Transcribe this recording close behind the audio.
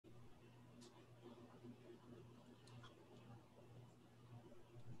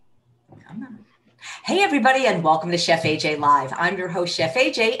Hey, everybody, and welcome to Chef AJ Live. I'm your host, Chef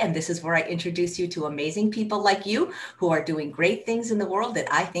AJ, and this is where I introduce you to amazing people like you who are doing great things in the world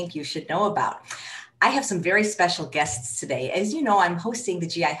that I think you should know about. I have some very special guests today. As you know, I'm hosting the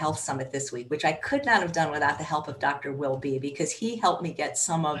GI Health Summit this week, which I could not have done without the help of Dr. Will B, because he helped me get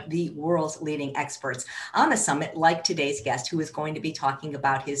some of the world's leading experts on the summit, like today's guest, who is going to be talking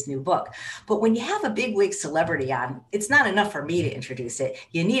about his new book. But when you have a bigwig celebrity on, it's not enough for me to introduce it.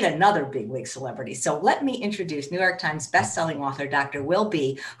 You need another bigwig celebrity. So let me introduce New York Times bestselling author, Dr. Will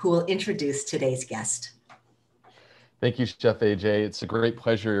B, who will introduce today's guest. Thank you, Chef AJ. It's a great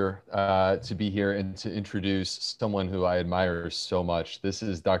pleasure to be here and to introduce someone who I admire so much. This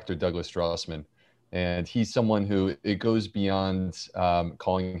is Dr. Douglas Drossman, and he's someone who it goes beyond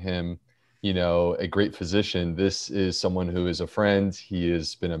calling him, a great physician. This is someone who is a friend. He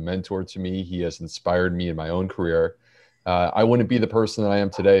has been a mentor to me. He has inspired me in my own career. I wouldn't be the person that I am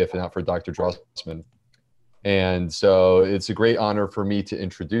today if not for Dr. Drossman. And so it's a great honor for me to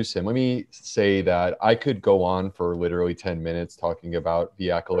introduce him. Let me say that I could go on for literally 10 minutes talking about the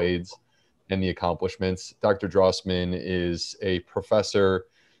accolades and the accomplishments. Dr. Drossman is a professor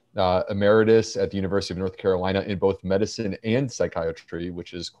emeritus at the University of North Carolina in both medicine and psychiatry,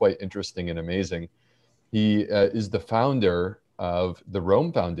 which is quite interesting and amazing. He is the founder of the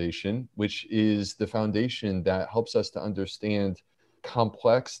Rome Foundation, which is the foundation that helps us to understand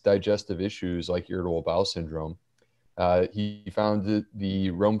complex digestive issues like irritable bowel syndrome. He founded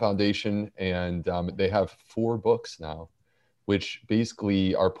the Rome Foundation, and they have 4 books now, which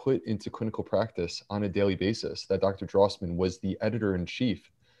basically are put into clinical practice on a daily basis. That Dr. Drossman was the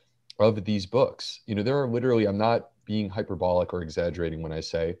editor-in-chief of these books. There are literally, I'm not being hyperbolic or exaggerating when I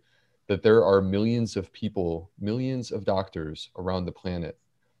say that there are millions of people, millions of doctors around the planet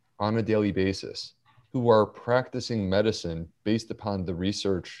on a daily basis who are practicing medicine based upon the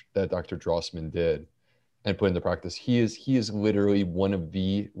research that Dr. Drossman did and put into practice. He is literally one of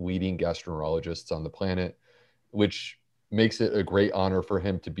the leading gastroenterologists on the planet, which makes it a great honor for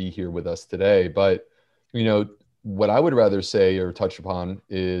him to be here with us today. But, what I would rather say or touch upon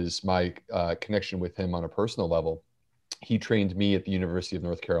is my connection with him on a personal level. He trained me at the University of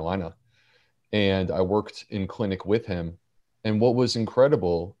North Carolina, and I worked in clinic with him. And what was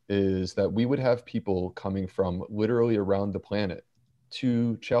incredible is that we would have people coming from literally around the planet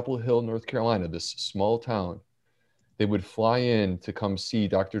to Chapel Hill, North Carolina, this small town. They would fly in to come see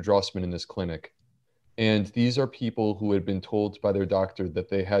Dr. Drossman in this clinic. And these are people who had been told by their doctor that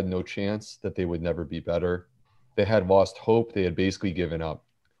they had no chance, that they would never be better. They had lost hope. They had basically given up.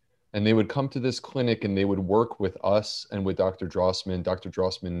 And they would come to this clinic and they would work with us and with Dr.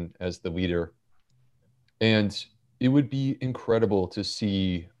 Drossman as the leader. And it would be incredible to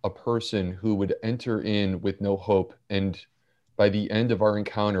see a person who would enter in with no hope. And by the end of our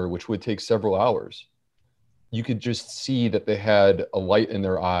encounter, which would take several hours, you could just see that they had a light in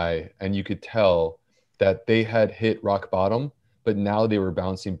their eye, and you could tell that they had hit rock bottom, but now they were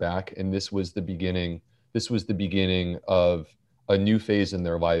bouncing back. And this was the beginning. This was the beginning of a new phase in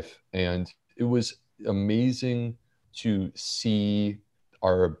their life. And it was amazing to see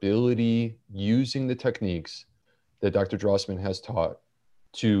our ability using the techniques that Dr. Drossman has taught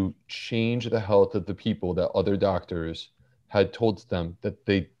to change the health of the people that other doctors had told them that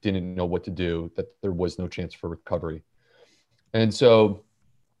they didn't know what to do, that there was no chance for recovery. And so,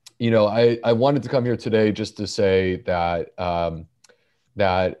 I wanted to come here today just to say that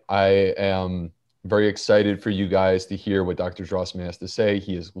that I am very excited for you guys to hear what Dr. Drossman has to say.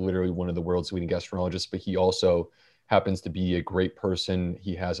 He is literally one of the world's leading gastroenterologists, but he also happens to be a great person.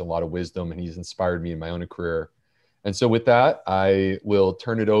 He has a lot of wisdom, and he's inspired me in my own career. And so with that, I will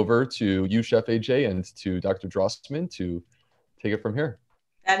turn it over to you, Chef AJ, and to Dr. Drossman to take it from here.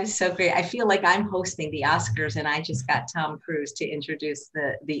 That is so great. I feel like I'm hosting the Oscars and I just got Tom Cruise to introduce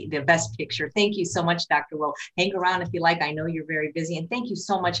the best picture. Thank you so much, Dr. Will. Hang around if you like. I know you're very busy. And thank you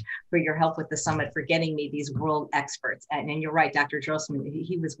so much for your help with the summit, for getting me these world experts. And you're right, Dr. Drossman,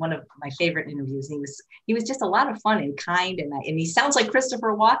 he was one of my favorite interviews. He was just a lot of fun and kind. And he sounds like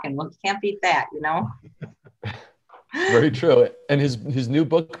Christopher Walken. Well, you can't beat that, Very true. And his new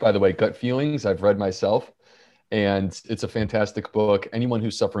book, by the way, Gut Feelings, I've read myself. And it's a fantastic book. Anyone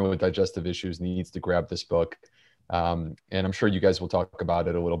who's suffering with digestive issues needs to grab this book. And I'm sure you guys will talk about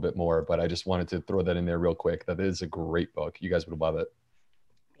it a little bit more, but I just wanted to throw that in there real quick. That is a great book. You guys would love it.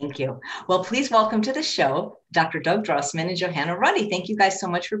 Thank you. Well, please welcome to the show, Dr. Doug Drossman and Johannah Ruddy. Thank you guys so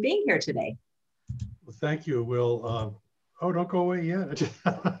much for being here today. Well, thank you, Will. Don't go away yet.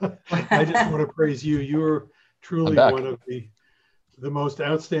 I just want to praise you. You're truly one of the most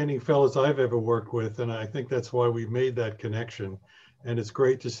outstanding fellows I've ever worked with. And I think that's why we made that connection. and it's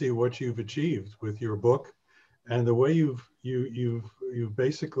great to see what you've achieved with your book and the way you've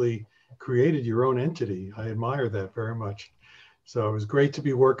basically created your own entity. I admire that very much. So it was great to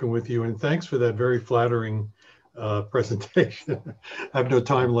be working with you, and thanks for that very flattering presentation. I have no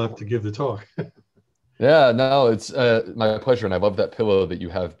time left to give the talk. Yeah, no, it's my pleasure, and I love that pillow that you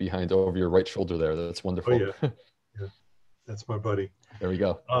have behind over your right shoulder there. That's wonderful. Oh yeah, yeah, that's my buddy. There we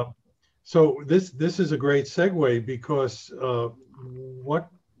go. So this is a great segue, because what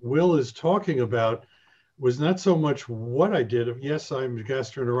Will is talking about was not so much what I did. Yes, I'm a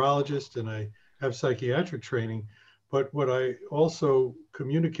gastroenterologist and I have psychiatric training, but what I also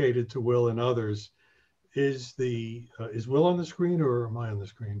communicated to Will and others is is Will on the screen, or am I on the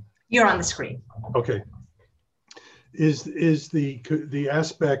screen? You're on the screen. Okay. Is the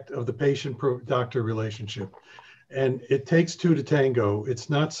aspect of the patient-doctor relationship. And it takes two to tango. It's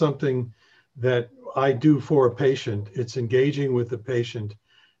not something that I do for a patient. It's engaging with the patient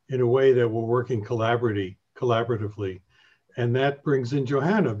in a way that we're working collaboratively. And that brings in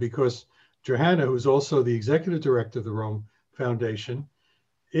Johannah, because Johannah, who's also the executive director of the Rome Foundation,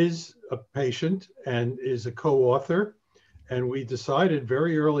 is a patient and is a co-author. And we decided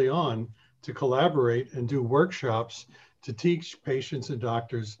very early on to collaborate and do workshops to teach patients and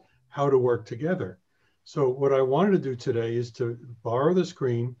doctors how to work together. So what I wanted to do today is to borrow the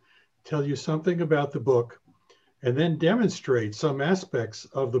screen, tell you something about the book, and then demonstrate some aspects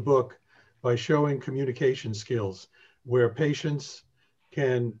of the book by showing communication skills, where patients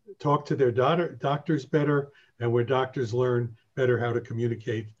can talk to their doctors better, and where doctors learn better how to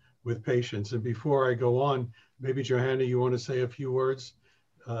communicate with patients. And before I go on, maybe Johannah, you want to say a few words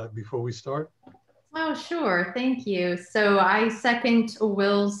before we start? Oh, sure. Thank you. So I second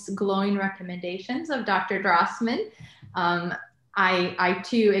Will's glowing recommendations of Dr. Drossman. I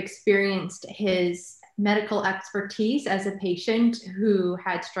too experienced his medical expertise as a patient who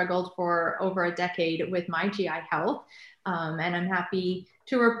had struggled for over a decade with my GI health. And I'm happy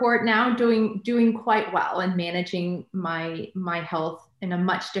to report now doing quite well and managing my health in a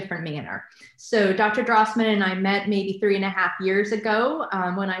much different manner. So Dr. Drossman and I met maybe 3.5 years ago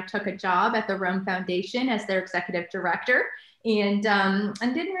when I took a job at the Rome Foundation as their executive director, and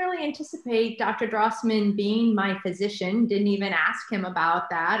didn't really anticipate Dr. Drossman being my physician, didn't even ask him about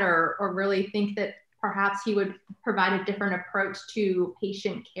that or really think that perhaps he would provide a different approach to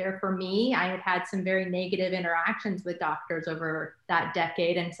patient care for me. I had some very negative interactions with doctors over that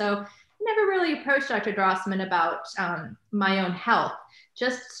decade. And so never really approached Dr. Drossman about my own health,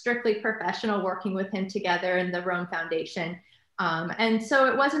 just strictly professional, working with him together in the Rome Foundation. And so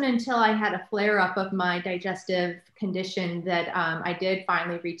it wasn't until I had a flare up of my digestive condition that I did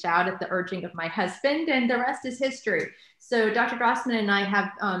finally reach out at the urging of my husband, and the rest is history. So Dr. Drossman and I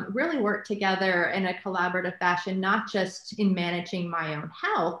have really worked together in a collaborative fashion, not just in managing my own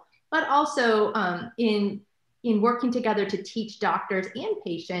health, but also in working together to teach doctors and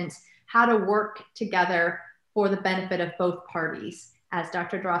patients how to work together for the benefit of both parties. As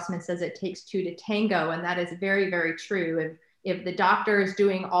Dr. Drossman says, it takes two to tango, and that is very, very true. If the doctor is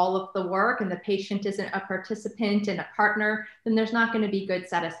doing all of the work and the patient isn't a participant and a partner, then there's not going to be good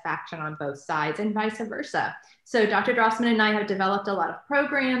satisfaction on both sides, and vice versa. So Dr. Drossman and I have developed a lot of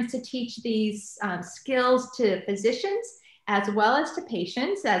programs to teach these skills to physicians as well as to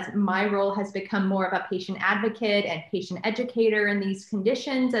patients, as my role has become more of a patient advocate and patient educator in these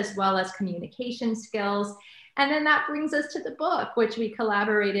conditions, as well as communication skills. And then that brings us to the book, which we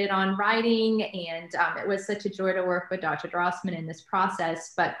collaborated on writing. And it was such a joy to work with Dr. Drossman in this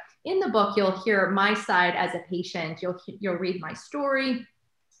process. But in the book, you'll hear my side as a patient. You'll read my story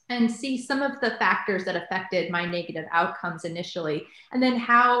and see some of the factors that affected my negative outcomes initially, and then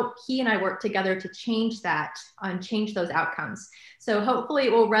how he and I worked together to change that and change those outcomes. So hopefully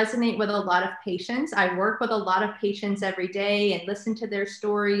it will resonate with a lot of patients. I work with a lot of patients every day and listen to their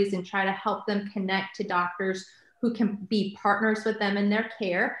stories and try to help them connect to doctors who can be partners with them in their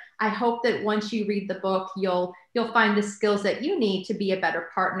care. I hope that once you read the book, you'll find the skills that you need to be a better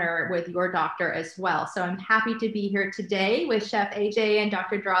partner with your doctor as well. So I'm happy to be here today with Chef AJ and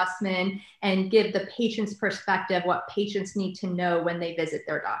Dr. Drossman and give the patient's perspective, what patients need to know when they visit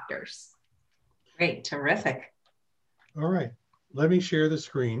their doctors. Great, terrific. All right, let me share the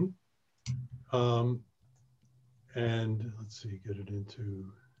screen. And let's see, get it into...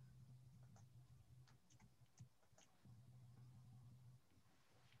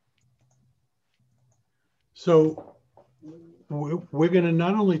 So we're going to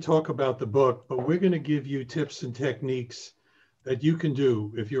not only talk about the book, but we're going to give you tips and techniques that you can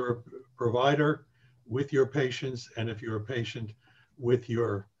do if you're a provider with your patients, and if you're a patient with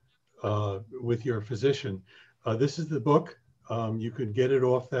your physician. This is the book You can get it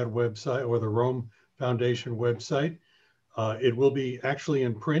off that website or the Rome Foundation website. It will be actually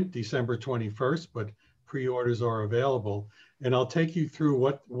in print December 21st, but pre-orders are available. And I'll take you through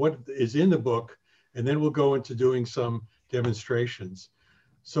what is in the book, and then we'll go into doing some demonstrations.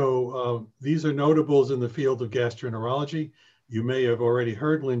 So these are notables in the field of gastroenterology. You may have already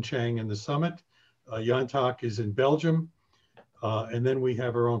heard Lin Chang in the summit. Jan Tak is in Belgium. And then we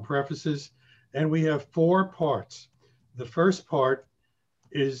have our own prefaces. And we have 4 parts. The first part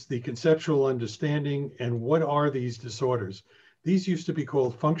is the conceptual understanding and what are these disorders. These used to be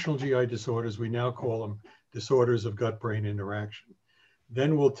called functional GI disorders. We now call them disorders of gut-brain interaction.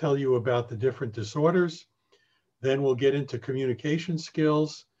 Then we'll tell you about the different disorders. Then we'll get into communication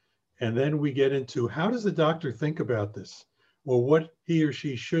skills. And then we get into how does the doctor think about this, or what he or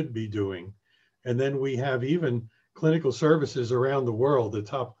she should be doing. And then we have even clinical services around the world, the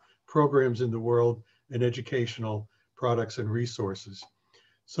top programs in the world, and educational products and resources.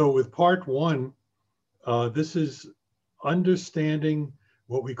 So with part 1, this is understanding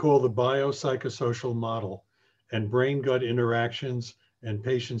what we call the biopsychosocial model and brain-gut interactions and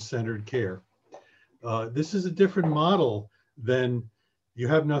patient-centered care. This is a different model than you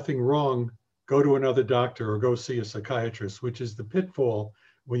have nothing wrong, go to another doctor or go see a psychiatrist, which is the pitfall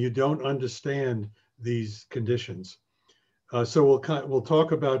when you don't understand these conditions. So we'll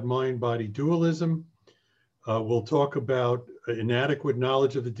talk about mind-body dualism. We'll talk about inadequate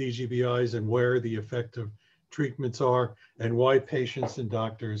knowledge of the DGBIs and where the effective treatments are and why patients and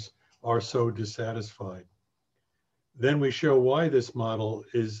doctors are so dissatisfied. Then we show why this model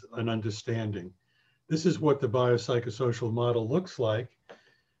is an understanding. This is what the biopsychosocial model looks like.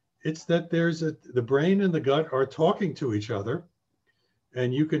 It's that the brain and the gut are talking to each other,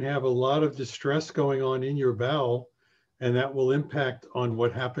 and you can have a lot of distress going on in your bowel, and that will impact on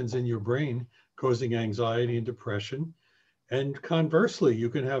what happens in your brain, causing anxiety and depression. And conversely, you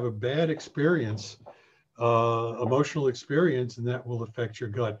can have a bad experience, emotional experience, and that will affect your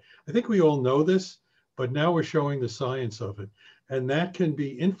gut. I think we all know this, but now we're showing the science of it. And that can be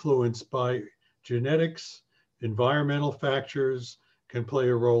influenced by genetics, environmental factors can play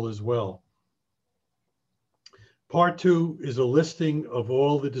a role as well. Part 2 is a listing of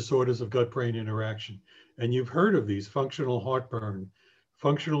all the disorders of gut-brain interaction. And you've heard of these: functional heartburn,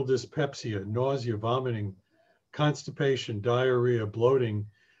 functional dyspepsia, nausea, vomiting, constipation, diarrhea, bloating.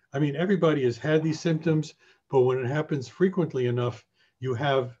 I mean, everybody has had these symptoms, but when it happens frequently enough, you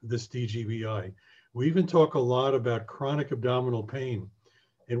have this DGBI. We even talk a lot about chronic abdominal pain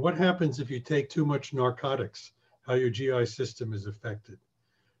and what happens if you take too much narcotics, how your GI system is affected.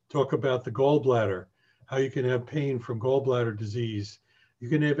 Talk about the gallbladder, how you can have pain from gallbladder disease. You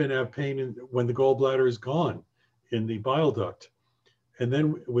can even have pain when the gallbladder is gone in the bile duct. And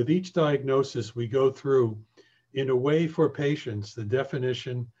then with each diagnosis, we go through in a way for patients, the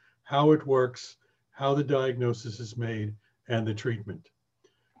definition, how it works, how the diagnosis is made, and the treatment.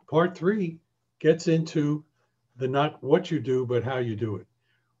 Part 3 gets into the not what you do, but how you do it.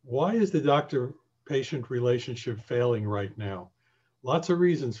 Why is the doctor-patient relationship failing right now? Lots of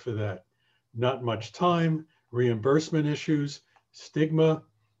reasons for that. Not much time, reimbursement issues, stigma.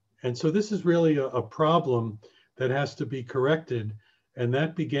 And so this is really a problem that has to be corrected. And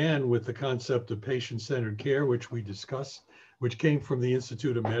that began with the concept of patient-centered care, which we discussed, which came from the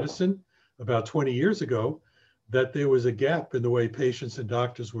Institute of Medicine about 20 years ago, that there was a gap in the way patients and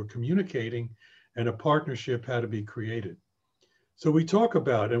doctors were communicating, and a partnership had to be created. So we talk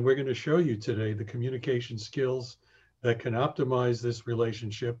about, and we're going to show you today, the communication skills that can optimize this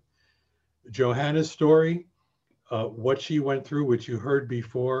relationship. Johannah's story, what she went through, which you heard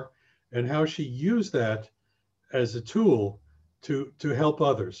before, and how she used that as a tool to help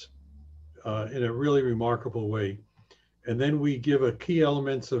others in a really remarkable way. And then we give a key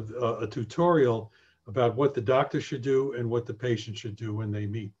elements of a tutorial about what the doctor should do and what the patient should do when they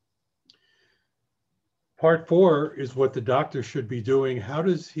meet. Part 4 is what the doctor should be doing. How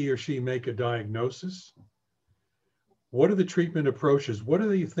does he or she make a diagnosis? What are the treatment approaches? What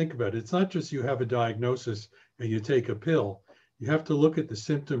do you think about? It's not just you have a diagnosis and you take a pill. You have to look at the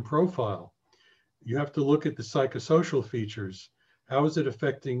symptom profile. You have to look at the psychosocial features. How is it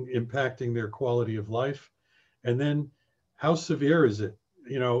impacting their quality of life? And then how severe is it?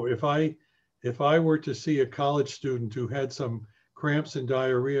 You know, if I were to see a college student who had some cramps and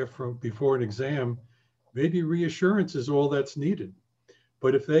diarrhea before an exam, maybe reassurance is all that's needed.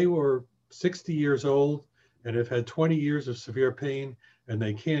 But if they were 60 years old and have had 20 years of severe pain and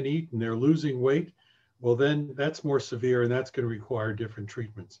they can't eat and they're losing weight, well, then that's more severe and that's going to require different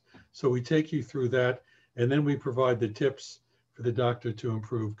treatments. So we take you through that, and then we provide the tips for the doctor to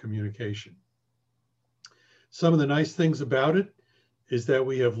improve communication. Some of the nice things about it is that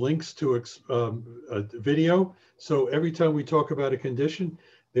we have links to a video. So every time we talk about a condition,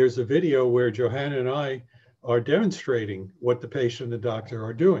 there's a video where Johannah and I are demonstrating what the patient and the doctor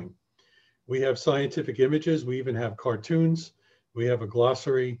are doing. We have scientific images. We even have cartoons. We have a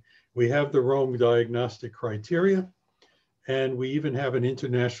glossary. We have the Rome diagnostic criteria. And we even have an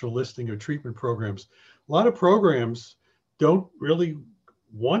international listing of treatment programs. A lot of programs don't really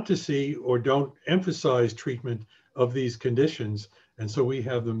want to see or don't emphasize treatment of these conditions. And so we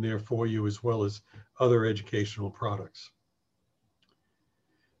have them there for you, as well as other educational products.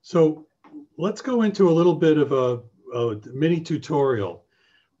 So let's go into a little bit of a mini tutorial.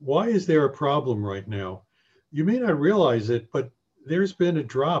 Why is there a problem right now? You may not realize it, but there's been a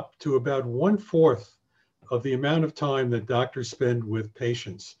drop to about 1/4 of the amount of time that doctors spend with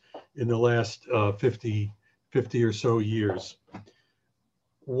patients in the last 50 or so years.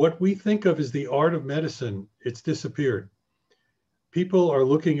 What we think of as the art of medicine, it's disappeared. People are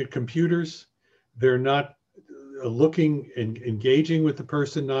looking at computers. They're not looking and engaging with the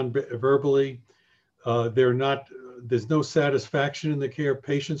person non-verbally. There's no satisfaction in the care.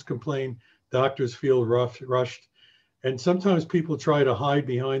 Patients complain, doctors feel rushed. And sometimes people try to hide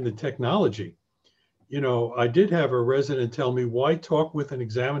behind the technology. You know, I did have a resident tell me, why talk with and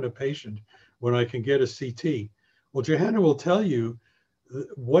examine a patient when I can get a CT? Well, Johannah will tell you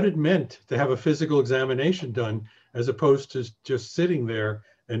what it meant to have a physical examination done, as opposed to just sitting there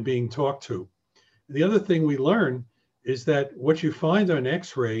and being talked to. The other thing we learn is that what you find on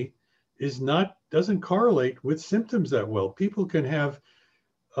X-ray doesn't correlate with symptoms that well. People can have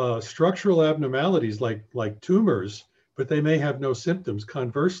structural abnormalities like tumors, but they may have no symptoms.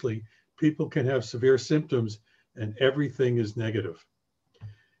 Conversely, people can have severe symptoms and everything is negative.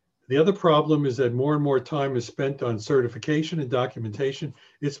 The other problem is that more and more time is spent on certification and documentation.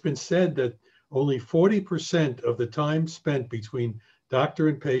 It's been said that only 40% of the time spent between doctor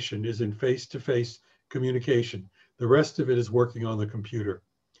and patient is in face-to-face communication. The rest of it is working on the computer.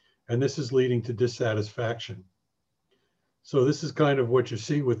 And this is leading to dissatisfaction. So this is kind of what you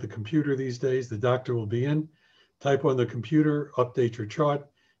see with the computer these days. The doctor will be in, type on the computer, update your chart.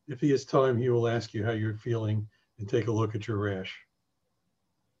 If he has time, he will ask you how you're feeling and take a look at your rash.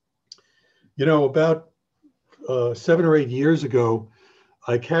 You know, about 7 or 8 years ago,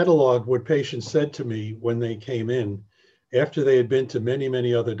 I cataloged what patients said to me when they came in after they had been to many,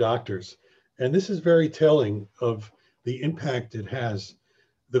 many other doctors. And this is very telling of the impact it has.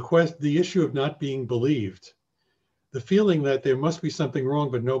 The issue of not being believed, the feeling that there must be something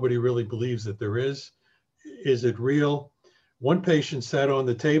wrong, but nobody really believes that there is. Is it real? One patient sat on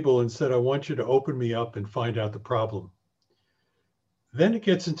the table and said, I want you to open me up and find out the problem. Then it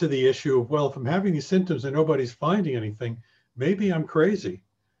gets into the issue of, well, if I'm having these symptoms and nobody's finding anything, maybe I'm crazy.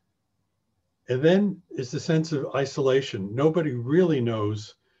 And then is the sense of isolation. Nobody really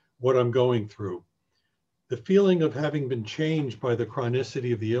knows what I'm going through. The feeling of having been changed by the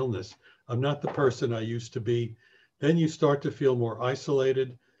chronicity of the illness. I'm not the person I used to be. Then you start to feel more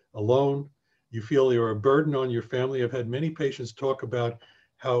isolated, alone. You feel you're a burden on your family. I've had many patients talk about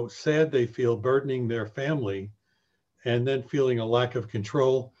how sad they feel burdening their family and then feeling a lack of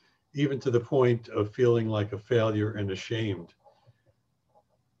control, even to the point of feeling like a failure and ashamed.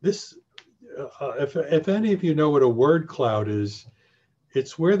 This, if any of you know what a word cloud is,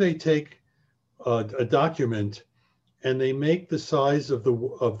 it's where they take a document and they make the size of the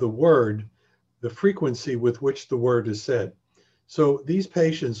word the frequency with which the word is said. So these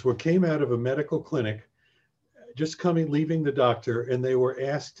patients came out of a medical clinic, just leaving the doctor, and they were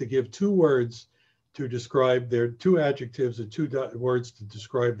asked to give 2 words to describe their 2 adjectives or 2 words to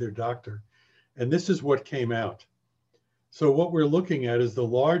describe their doctor. And this is what came out. So what we're looking at is the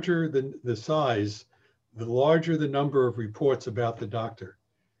larger the size, the larger the number of reports about the doctor.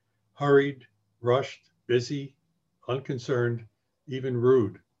 Hurried, rushed, busy, unconcerned, even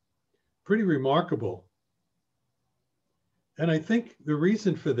rude. Pretty remarkable. And I think the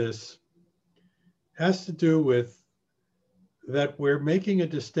reason for this has to do with that we're making a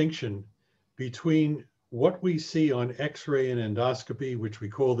distinction between what we see on X-ray and endoscopy, which we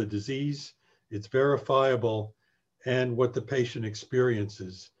call the disease, it's verifiable, and what the patient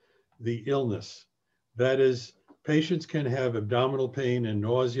experiences, the illness. That is, patients can have abdominal pain and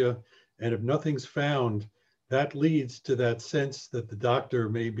nausea, and if nothing's found, that leads to that sense that the doctor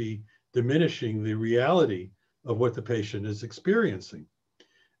may be diminishing the reality of what the patient is experiencing.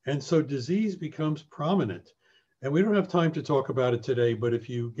 And so disease becomes prominent. And we don't have time to talk about it today, but if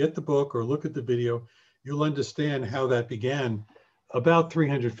you get the book or look at the video, you'll understand how that began about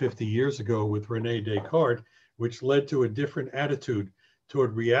 350 years ago with Rene Descartes, which led to a different attitude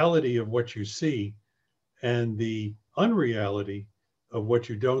toward reality of what you see and the unreality of what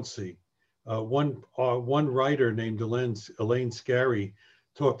you don't see. One writer named Elaine Scarry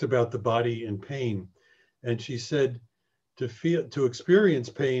talked about the body in pain, and she said, to experience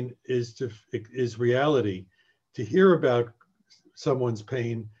pain is reality. To hear about someone's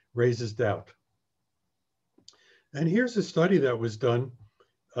pain raises doubt. And here's a study that was done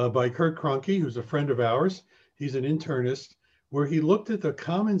by Kurt Kroenke, who's a friend of ours. He's an internist, where he looked at the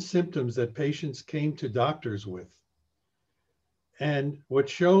common symptoms that patients came to doctors with. And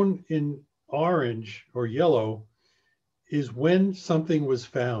what's shown in orange or yellow is when something was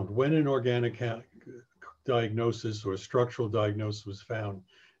found, when an organic diagnosis or structural diagnosis was found.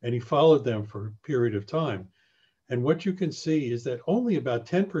 And he followed them for a period of time. And what you can see is that only about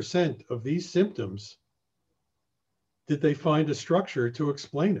 10% of these symptoms did they find a structure to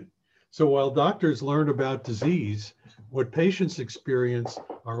explain it. So while doctors learn about disease, what patients experience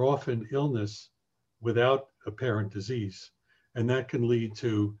are often illness without apparent disease. And that can lead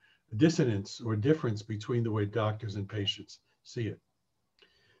to dissonance or difference between the way doctors and patients see it.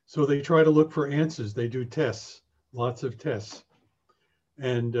 So they try to look for answers. They do tests, lots of tests.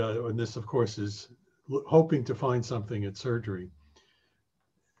 And this, of course, is hoping to find something at surgery.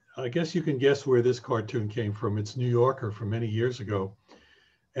 I guess you can guess where this cartoon came from. It's New Yorker from many years ago.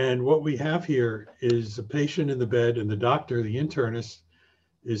 And what we have here is a patient in the bed, and the doctor, the internist,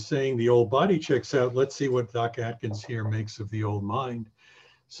 is saying the old body checks out. Let's see what Doc Atkins here makes of the old mind.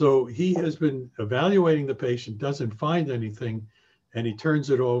 So he has been evaluating the patient, doesn't find anything, and he turns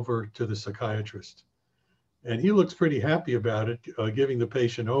it over to the psychiatrist. And he looks pretty happy about it, giving the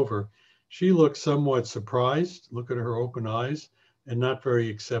patient over. She looks somewhat surprised, look at her open eyes, and not very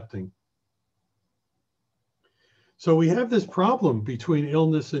accepting. So we have this problem between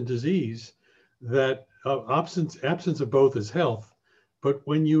illness and disease that absence of both is health. But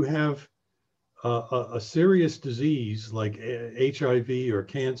when you have a serious disease like HIV or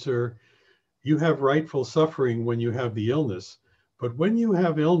cancer, you have rightful suffering when you have the illness. But when you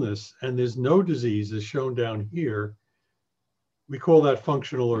have illness and there's no disease, as shown down here, we call that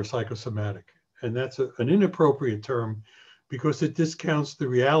functional or psychosomatic. And that's an inappropriate term because it discounts the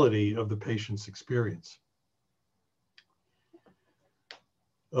reality of the patient's experience.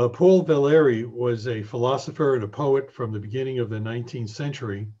 Paul Valéry was a philosopher and a poet from the beginning of the 19th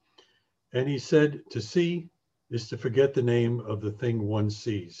century. And he said, to see is to forget the name of the thing one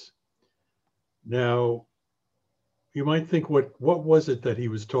sees. Now, you might think, what was it that he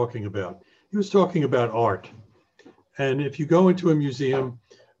was talking about? He was talking about art. And if you go into a museum,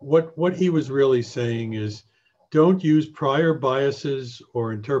 what he was really saying is, don't use prior biases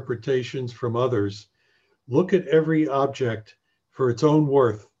or interpretations from others. Look at every object for its own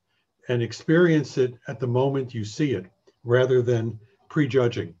worth and experience it at the moment you see it, rather than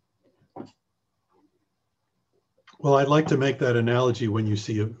prejudging. Well, I'd like to make that analogy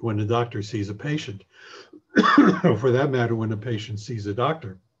when a doctor sees a patient, or for that matter, when a patient sees a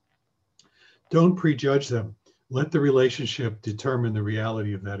doctor. Don't prejudge them. Let the relationship determine the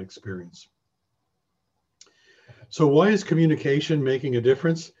reality of that experience. So why is communication making a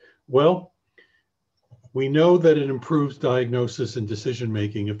difference? Well, we know that it improves diagnosis and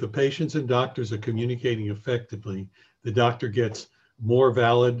decision-making. If the patients and doctors are communicating effectively, the doctor gets more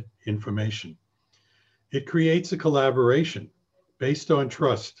valid information. It creates a collaboration based on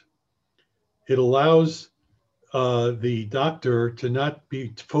trust. It allows the doctor to not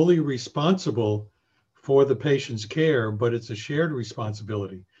be fully responsible for the patient's care, but it's a shared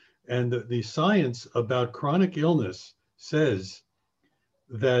responsibility. And the science about chronic illness says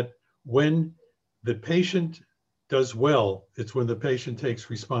that when the patient does well, it's when the patient takes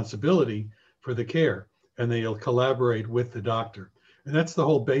responsibility for the care and they'll collaborate with the doctor. And that's the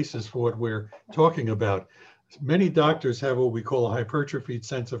whole basis for what we're talking about. Many doctors have what we call a hypertrophied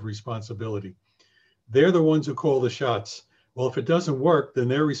sense of responsibility. They're the ones who call the shots. Well, if it doesn't work, then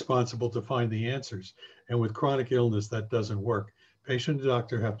they're responsible to find the answers. And with chronic illness, that doesn't work. Patient and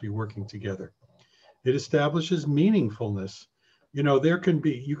doctor have to be working together. It establishes meaningfulness. You know,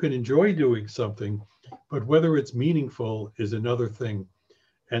 you can enjoy doing something, but whether it's meaningful is another thing.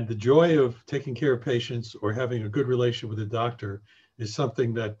 And the joy of taking care of patients or having a good relationship with a doctor is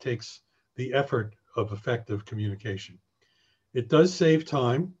something that takes the effort of effective communication. It does save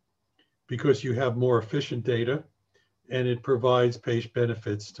time because you have more efficient data, and it provides patient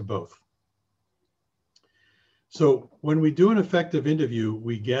benefits to both. So when we do an effective interview,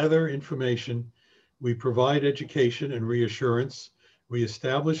 we gather information, we provide education and reassurance, we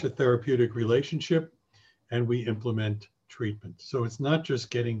establish a therapeutic relationship, and we implement treatment. So it's not just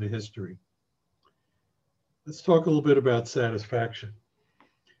getting the history. Let's talk a little bit about satisfaction.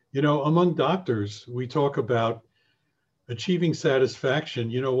 You know, among doctors, we talk about achieving satisfaction.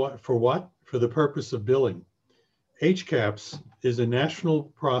 You know what? For what? For the purpose of billing. HCAHPS is a national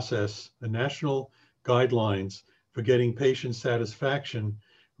process, a national guidelines for getting patient satisfaction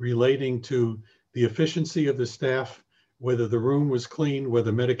relating to the efficiency of the staff, whether the room was clean,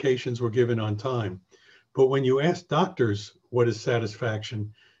 whether medications were given on time. But when you ask doctors what is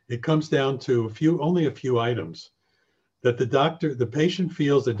satisfaction, it comes down to only a few items. That the patient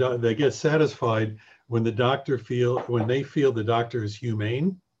feels that they get satisfied when they feel the doctor is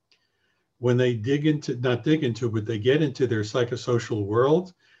humane, when they not dig into, but they get into their psychosocial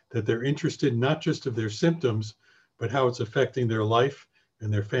world, that they're interested not just of their symptoms, but how it's affecting their life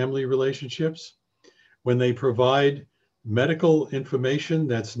and their family relationships. When they provide medical information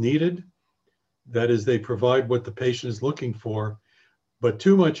that's needed, that is, they provide what the patient is looking for, but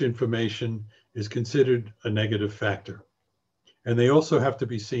too much information is considered a negative factor. And they also have to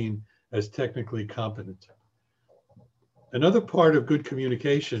be seen as technically competent. Another part of good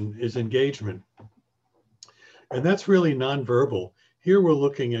communication is engagement. And that's really nonverbal. Here we're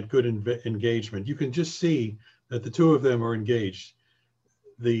looking at good engagement. You can just see that the two of them are engaged.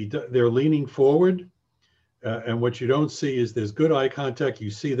 They're leaning forward, and what you don't see is there's good eye contact. You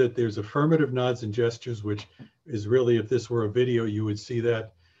see that there's affirmative nods and gestures, which is really, if this were a video, you would see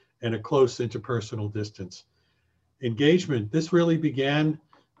that, and a close interpersonal distance. Engagement, this really began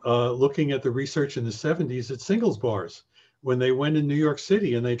looking at the research in the 70s at singles bars, when they went in New York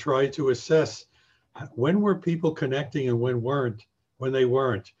City and they tried to assess when were people connecting and when they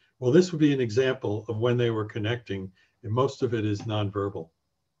weren't. Well, this would be an example of when they were connecting, and most of it is nonverbal.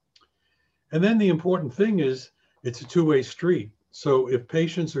 And then the important thing is it's a two-way street. So if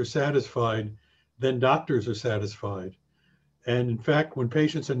patients are satisfied, then doctors are satisfied. And in fact, when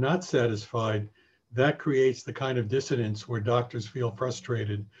patients are not satisfied, that creates the kind of dissonance where doctors feel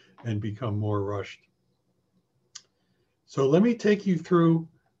frustrated and become more rushed. So let me take you through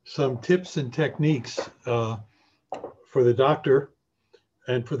some tips and techniques for the doctor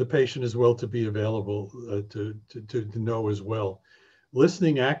and for the patient as well to be available to know as well.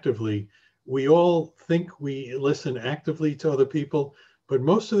 Listening actively. We all think we listen actively to other people, but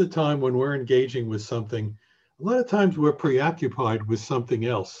most of the time when we're engaging with something, a lot of times we're preoccupied with something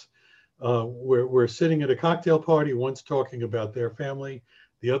else. We're sitting at a cocktail party, one's talking about their family,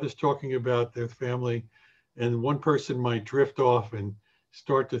 the other's talking about their family, and one person might drift off and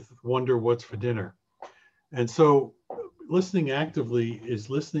start to wonder what's for dinner. And so listening actively is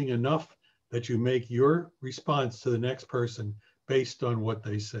listening enough that you make your response to the next person based on what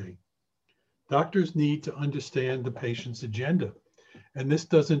they say. Doctors need to understand the patient's agenda, and this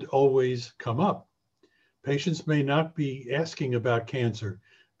doesn't always come up. Patients may not be asking about cancer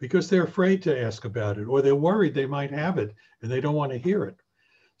because they're afraid to ask about it, or they're worried they might have it and they don't want to hear it.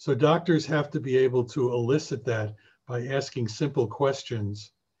 So doctors have to be able to elicit that by asking simple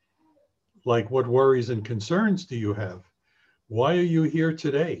questions like, what worries and concerns do you have? Why are you here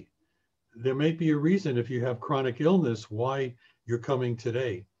today? There may be a reason, if you have chronic illness, why you're coming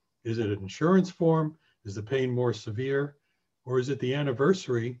today. Is it an insurance form? Is the pain more severe? Or is it the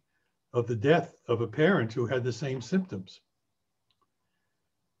anniversary of the death of a parent who had the same symptoms?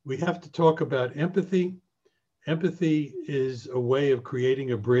 We have to talk about empathy. Empathy is a way of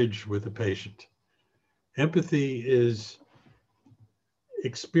creating a bridge with the patient. Empathy is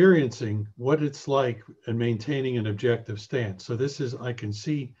experiencing what it's like and maintaining an objective stance. So this is, I can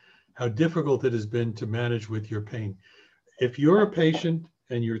see how difficult it has been to manage with your pain. If you're a patient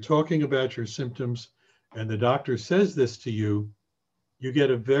and you're talking about your symptoms and the doctor says this to you, you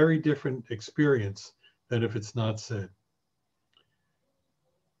get a very different experience than if it's not said.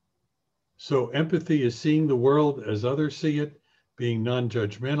 So empathy is seeing the world as others see it, being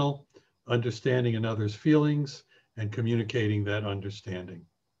non-judgmental, understanding another's feelings, and communicating that understanding.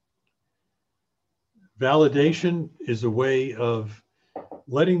 Validation is a way of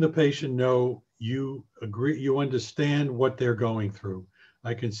letting the patient know you agree, you understand what they're going through.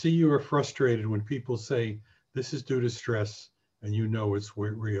 I can see you are frustrated when people say this is due to stress and you know it's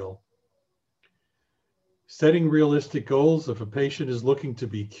real. Setting realistic goals. If a patient is looking to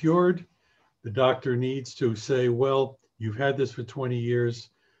be cured, the doctor needs to say, well, you've had this for 20 years.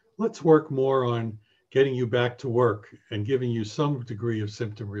 Let's work more on getting you back to work and giving you some degree of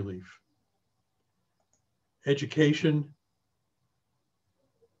symptom relief. Education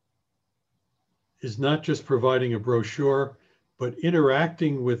is not just providing a brochure, but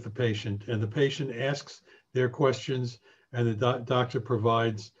interacting with the patient, and the patient asks their questions and the doctor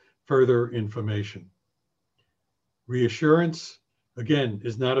provides further information. Reassurance, again,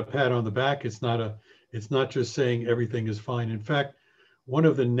 is not a pat on the back. It's not just saying everything is fine. In fact, One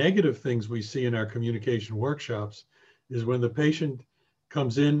of the negative things we see in our communication workshops is when the patient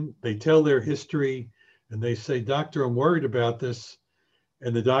comes in, they tell their history, and they say, "Doctor, I'm worried about this."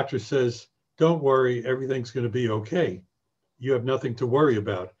 And the doctor says, "Don't worry, everything's going to be okay. You have nothing to worry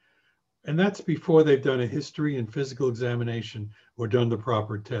about." And that's before they've done a history and physical examination or done the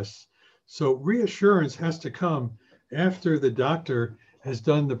proper tests. So reassurance has to come after the doctor has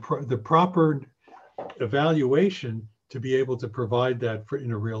done the proper evaluation to be able to provide that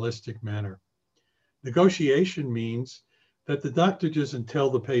in a realistic manner. Negotiation means that the doctor doesn't tell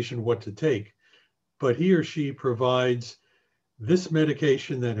the patient what to take, but he or she provides this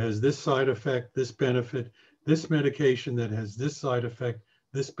medication that has this side effect, this benefit, this medication that has this side effect,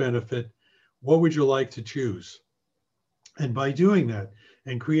 this benefit. What would you like to choose? And by doing that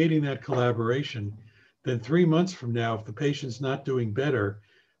and creating that collaboration, then 3 months from now, if the patient's not doing better,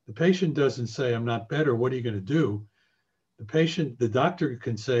 the patient doesn't say, "I'm not better, what are you going to do?" The doctor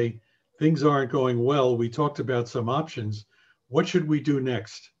can say, "Things aren't going well. We talked about some options. What should we do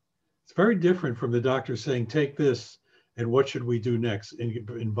next?" It's very different from the doctor saying, "Take this, and what should we do next?"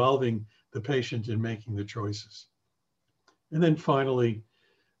 Involving the patient in making the choices. And then finally,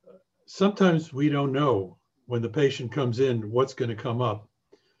 sometimes we don't know when the patient comes in what's going to come up.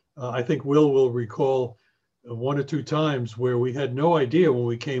 I think will recall 1 or 2 times where we had no idea when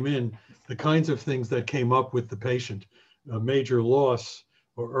we came in the kinds of things that came up with the patient, a major loss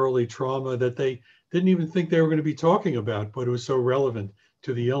or early trauma that they didn't even think they were going to be talking about, but it was so relevant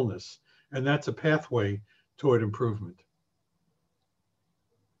to the illness. And that's a pathway toward improvement.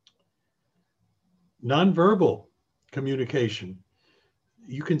 Nonverbal communication.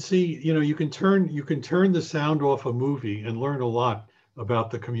 You can see, you can turn the sound off a movie and learn a lot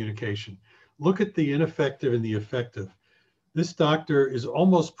about the communication. Look at the ineffective and the effective. This doctor is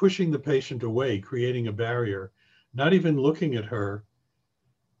almost pushing the patient away, creating a barrier, not even looking at her.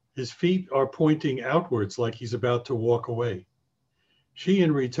 His feet are pointing outwards like he's about to walk away. She,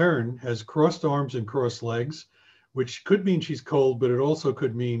 in return, has crossed arms and crossed legs, which could mean she's cold, but it also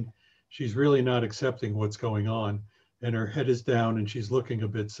could mean she's really not accepting what's going on, and her head is down and she's looking a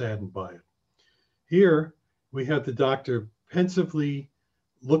bit saddened by it. Here, we have the doctor pensively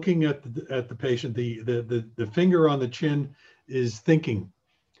looking at the patient. The finger on the chin is thinking,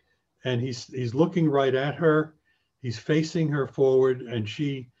 and he's looking right at her. He's facing her forward, and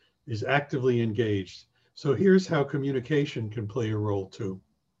she is actively engaged. So here's how communication can play a role too.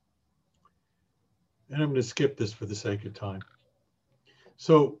 And I'm going to skip this for the sake of time.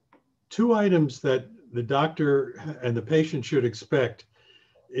 So 2 items that the doctor and the patient should expect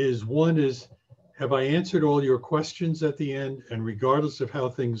is, one is, have I answered all your questions at the end? And regardless of how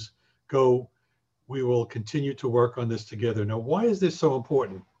things go, we will continue to work on this together. Now, why is this so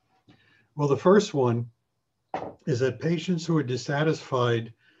important? Well, the first one is that patients who are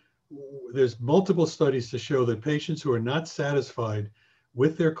dissatisfied, there's multiple studies to show that patients who are not satisfied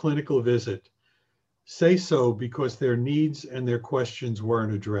with their clinical visit say so because their needs and their questions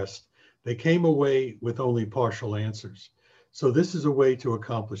weren't addressed. They came away with only partial answers. So this is a way to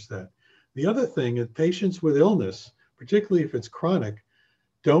accomplish that. The other thing is patients with illness, particularly if it's chronic,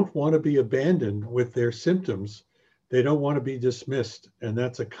 don't want to be abandoned with their symptoms. They don't want to be dismissed. And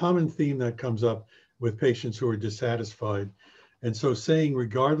that's a common theme that comes up with patients who are dissatisfied. And so saying,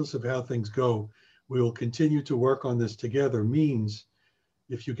 regardless of how things go, we will continue to work on this together means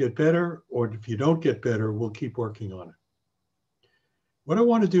if you get better or if you don't get better, we'll keep working on it. What I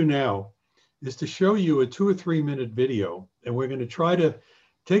want to do now is to show you a 2 or 3 minute video, and we're going to try to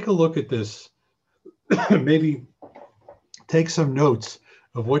take a look at this, maybe take some notes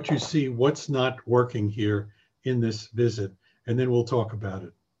of what you see, what's not working here in this visit, and then we'll talk about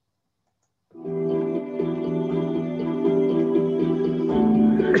it.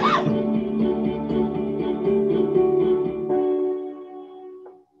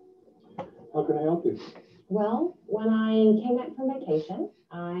 How can I help you? Well, when I came back from vacation,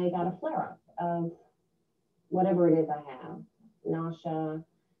 I got a flare-up of whatever it is I have. Nausea,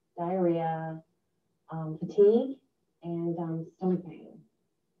 diarrhea, fatigue, and stomach pain.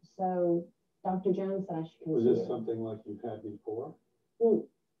 So Dr. Jones said I should consider. Was this something like you've had before? Well,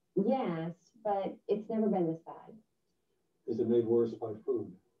 yes, but it's never been this bad. Is it made worse by food?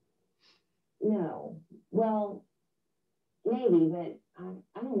 No. Well, maybe, but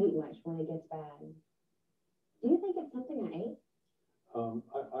I don't eat much when it gets bad. Do you think it's something I ate?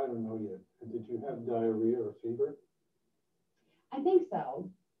 I don't know yet. Did you have diarrhea or fever? I think so,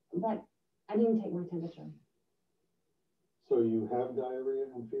 but I didn't take my temperature. So you have diarrhea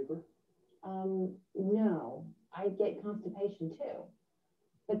and fever? No, I get constipation too,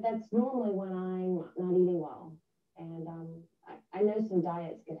 but that's normally when I'm not eating well, and I know some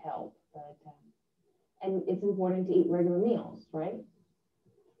diets could help, but, and it's important to eat regular meals, right?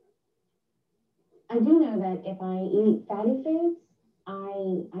 I do know that if I eat fatty foods,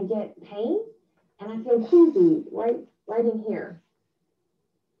 I get pain and I feel queasy right in here.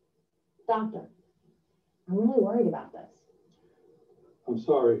 Doctor, I'm really worried about this. I'm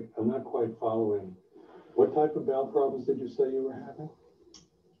sorry, I'm not quite following. What type of bowel problems did you say you were having?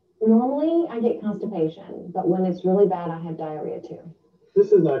 Normally, I get constipation, but when it's really bad, I have diarrhea too.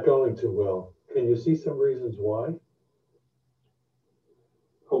 This is not going too well. Can you see some reasons why?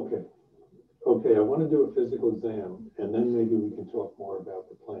 Okay. Okay, I want to do a physical exam, and then maybe we can talk more about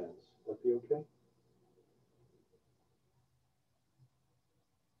the plans. That be okay?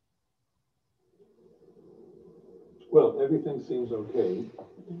 Well, everything seems okay.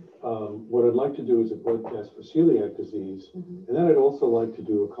 What I'd like to do is a blood test for celiac disease, and then I'd also like to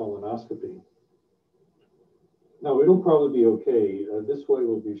do a colonoscopy. No, it'll probably be okay. This way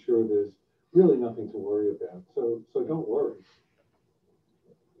we'll be sure there's really nothing to worry about. So don't worry.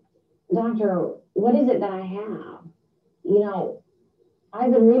 Doctor, what is it that I have? You know,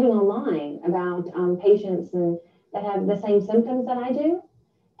 I've been reading online about patients that have the same symptoms that I do,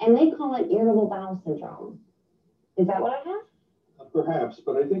 and they call it irritable bowel syndrome. Is that what I have? Perhaps,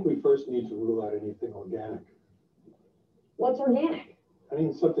 but I think we first need to rule out anything organic. What's organic? I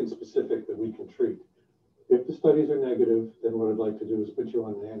mean, something specific that we can treat. If the studies are negative, then what I'd like to do is put you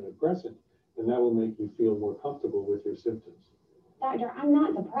on an antidepressant, and that will make you feel more comfortable with your symptoms. Doctor, I'm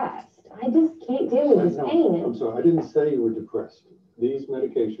not depressed. I just can't deal with this pain. I'm sorry, I didn't say you were depressed. These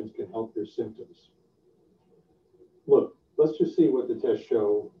medications can help your symptoms. Look, let's just see what the tests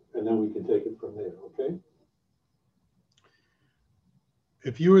show, and then we can take it from there, okay?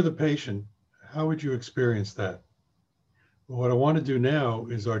 If you were the patient, how would you experience that? Well, what I want to do now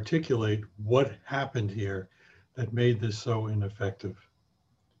is articulate what happened here that made this so ineffective.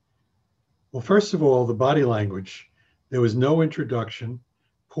 Well, first of all, the body language. There was no introduction,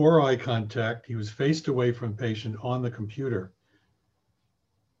 poor eye contact. He was faced away from the patient on the computer.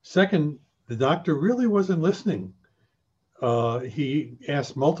 Second, the doctor really wasn't listening. He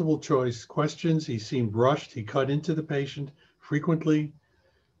asked multiple choice questions. He seemed rushed. He cut into the patient frequently.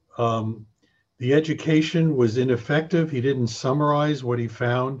 The education was ineffective. He didn't summarize what he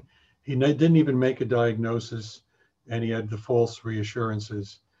found. He didn't even make a diagnosis, and he had the false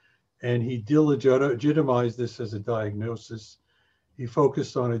reassurances. And he legitimized this as a diagnosis. He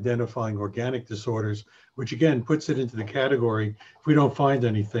focused on identifying organic disorders, which again puts it into the category, if we don't find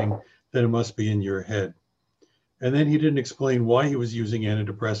anything, then it must be in your head. And then he didn't explain why he was using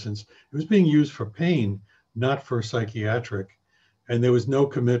antidepressants. It was being used for pain, not for psychiatric. And there was no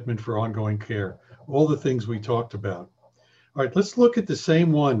commitment for ongoing care. All the things we talked about. All right, let's look at the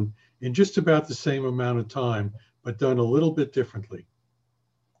same one in just about the same amount of time, but done a little bit differently.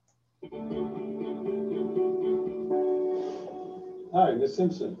 Hi, Ms.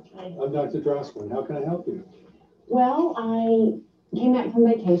 Simpson. Hi. I'm Dr. Drossman. How can I help you? Well, I came back from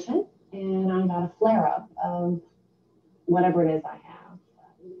vacation and I got a flare-up of whatever it is I have.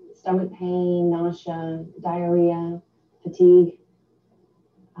 Stomach pain, nausea, diarrhea, fatigue.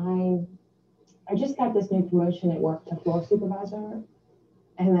 I just got this new promotion at work to floor supervisor,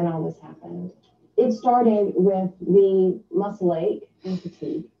 and then all this happened. It started with the muscle ache and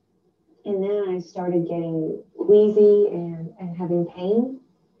fatigue. And then I started getting queasy and having pain.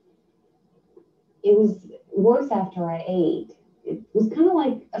 It was worse after I ate. It was kind of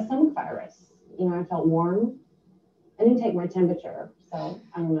like a stomach virus. You know, I felt warm. I didn't take my temperature, so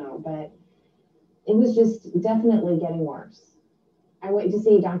I don't know, but it was just definitely getting worse. I went to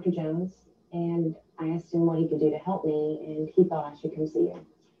see Dr. Jones, and I asked him what he could do to help me, and he thought I should come see you.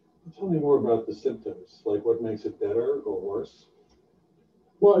 Tell me more about the symptoms, like what makes it better or worse?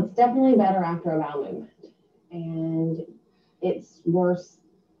 Well, it's definitely better after a bowel movement, and it's worse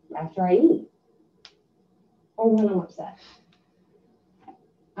after I eat or when I'm upset.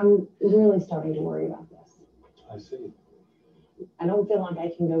 I'm really starting to worry about this. I see. I don't feel like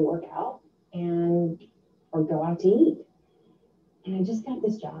I can go work out or go out to eat. And I just got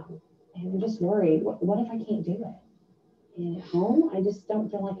this job, and I'm just worried. What if I can't do it? And at home, I just don't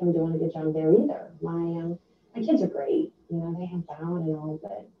feel like I'm doing a good job there either. My kids are great. You know, they have balance and all,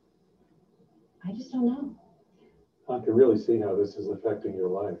 but I just don't know. I can really see how this is affecting your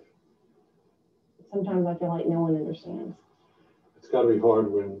life. Sometimes I feel like no one understands. It's got to be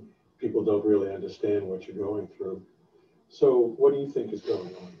hard when people don't really understand what you're going through. So what do you think is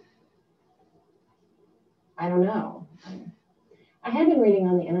going on? I don't know. I have been reading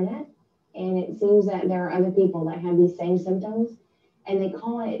on the internet, and it seems that there are other people that have these same symptoms, and they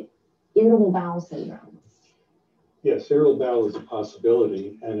call it irritable bowel syndrome. Yes, irritable bowel is a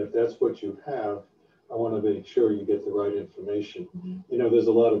possibility, and if that's what you have, I want to make sure you get the right information. You know, there's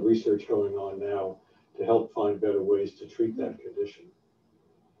a lot of research going on now to help find better ways to treat that condition.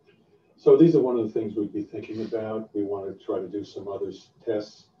 So these are one of the things we'd be thinking about. We want to try to do some other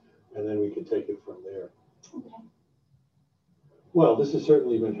tests, and then we can take it from there. Okay. Well, this has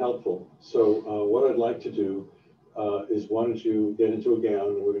certainly been helpful. So what I'd like to do is why don't you get into a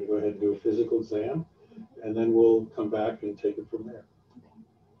gown, and we're going to go ahead and do a physical exam, and then we'll come back and take it from there.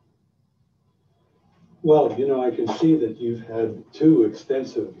 Well, you know, I can see that you've had 2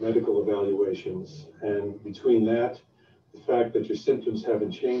 extensive medical evaluations, and between that, the fact that your symptoms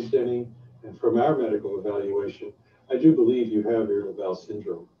haven't changed any, and from our medical evaluation, I do believe you have irritable bowel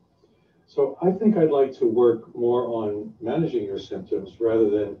syndrome. So I think I'd like to work more on managing your symptoms rather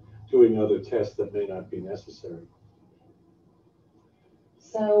than doing other tests that may not be necessary.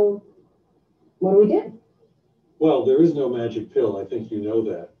 So what do we do? Well, there is no magic pill. I think you know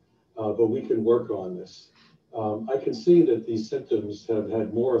that, but we can work on this. I can see that these symptoms have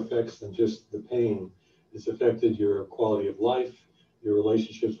had more effects than just the pain. It's affected your quality of life, your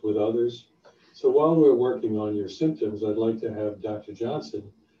relationships with others. So while we're working on your symptoms, I'd like to have Dr. Johnson,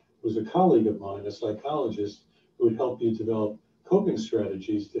 who's a colleague of mine, a psychologist, who would help you develop coping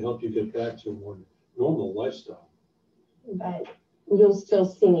strategies to help you get back to a more normal lifestyle. But you'll still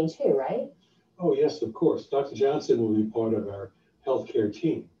see me too, right? Oh, yes, of course. Dr. Johnson will be part of our healthcare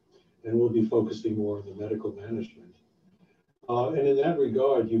team, and we'll be focusing more on the medical management. And in that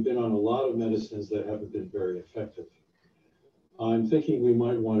regard, you've been on a lot of medicines that haven't been very effective. I'm thinking we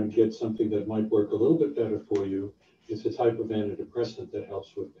might want to get something that might work a little bit better for you. It's a type of antidepressant that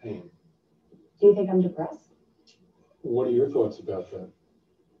helps with pain. Do you think I'm depressed? What are your thoughts about that?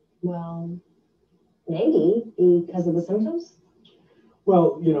 Well, maybe because of the symptoms.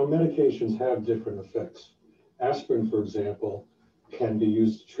 Well, you know, medications have different effects. Aspirin, for example, can be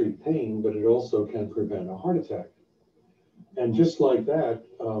used to treat pain, but it also can prevent a heart attack. And just like that,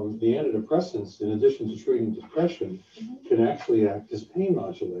 the antidepressants, in addition to treating depression, can actually act as pain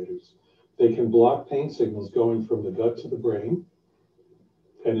modulators. They can block pain signals going from the gut to the brain.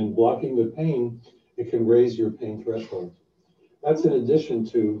 And in blocking the pain, it can raise your pain threshold. That's in addition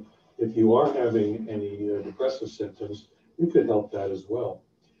to, if you are having any depressive symptoms, it could help that as well.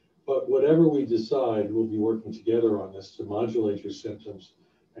 But whatever we decide, we'll be working together on this to modulate your symptoms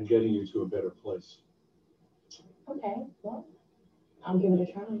and getting you to a better place. Okay, well, I'll give it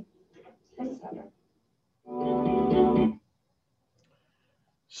a try. Thanks, Doctor.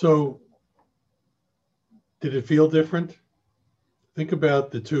 So, did it feel different? Think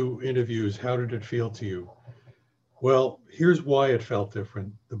about the 2 interviews. How did it feel to you? Well, here's why it felt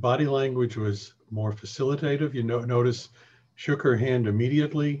different. The body language was more facilitative. You notice shook her hand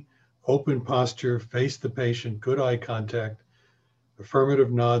immediately, open posture, faced the patient, good eye contact,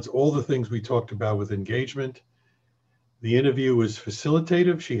 affirmative nods, all the things we talked about with engagement. The interview was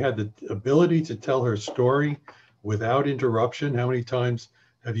facilitative. She had the ability to tell her story without interruption. How many times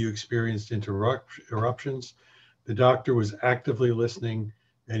have you experienced interruptions? The doctor was actively listening,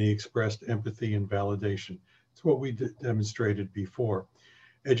 and he expressed empathy and validation. It's what we demonstrated before.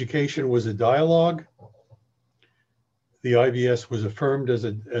 Education was a dialogue. The IBS was affirmed as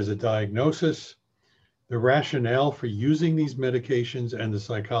a diagnosis. The rationale for using these medications and the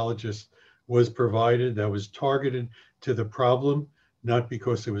psychologist was provided that was targeted to the problem, not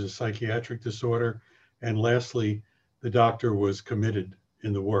because it was a psychiatric disorder. And lastly, the doctor was committed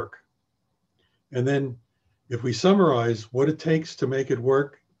in the work. And then if we summarize what it takes to make it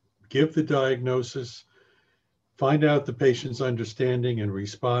work, give the diagnosis, find out the patient's understanding and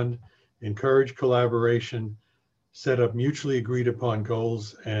respond, encourage collaboration, set up mutually agreed upon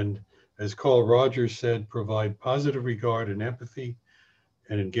goals, and as Carl Rogers said, provide positive regard and empathy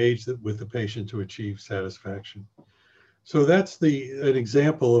and engage with the patient to achieve satisfaction. So that's an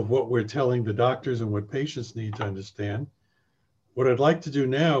example of what we're telling the doctors and what patients need to understand. What I'd like to do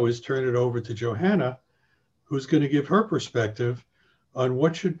now is turn it over to Johannah, who's going to give her perspective on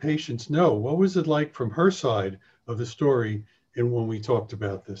what should patients know. What was it like from her side of the story when we talked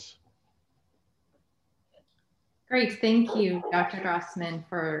about this? Great, thank you, Dr. Drossman,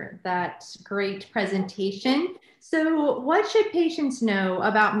 for that great presentation. So what should patients know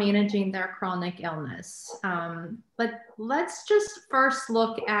about managing their chronic illness? Let's just first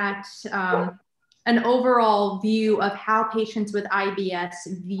look at an overall view of how patients with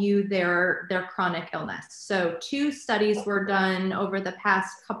IBS view their chronic illness. So 2 studies were done over the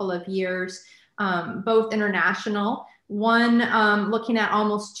past couple of years, both international, One looking at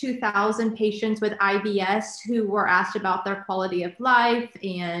almost 2,000 patients with IBS who were asked about their quality of life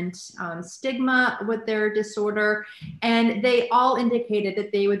and stigma with their disorder. And they all indicated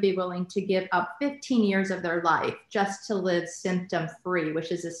that they would be willing to give up 15 years of their life just to live symptom-free,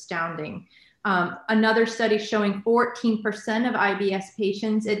 which is astounding. Another study showing 14% of IBS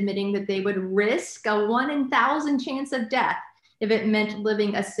patients admitting that they would risk a 1 in 1,000 chance of death if it meant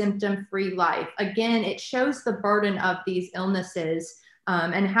living a symptom-free life. Again, it shows the burden of these illnesses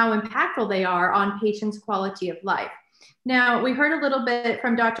and how impactful they are on patients' quality of life. Now, we heard a little bit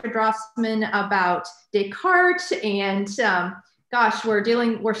from Dr. Drossman about Descartes, and gosh,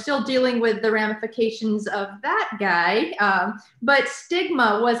 we're still dealing with the ramifications of that guy. But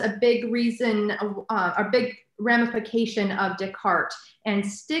stigma was a big reason, a big ramification of Descartes. And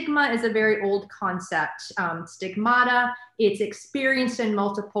stigma is a very old concept. Stigmata, it's experienced in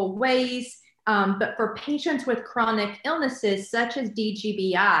multiple ways. But for patients with chronic illnesses such as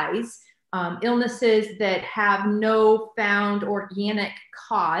DGBIs, illnesses that have no found organic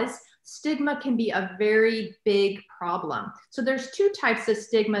cause, stigma can be a very big problem. So there's two types of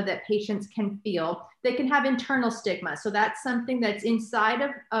stigma that patients can feel. They can have internal stigma. So that's something that's inside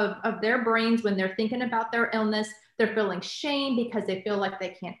of their brains when they're thinking about their illness. They're feeling shame because they feel like they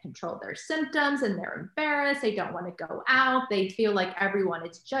can't control their symptoms and they're embarrassed. They don't want to go out. They feel like everyone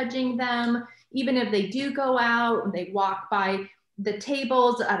is judging them. Even if they do go out and they walk by the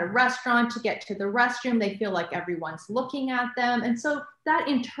tables at a restaurant to get to the restroom, they feel like everyone's looking at them. And so that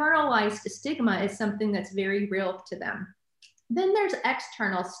internalized stigma is something that's very real to them. Then there's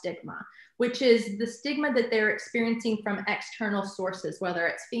external stigma, which is the stigma that they're experiencing from external sources, whether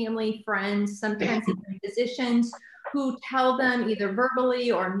it's family, friends, sometimes even physicians, who tell them either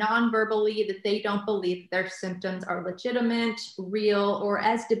verbally or non-verbally that they don't believe their symptoms are legitimate, real, or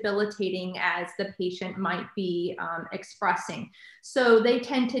as debilitating as the patient might be expressing. So they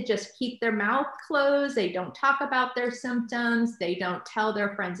tend to just keep their mouth closed. They don't talk about their symptoms. They don't tell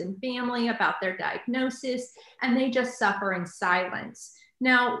their friends and family about their diagnosis, and they just suffer in silence.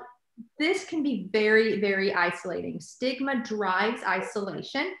 Now, this can be very, very isolating. Stigma drives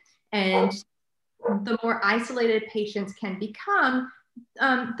isolation, and the more isolated patients can become,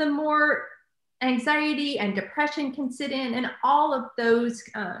 the more anxiety and depression can sit in, and all of those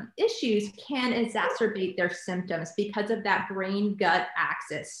issues can exacerbate their symptoms because of that brain-gut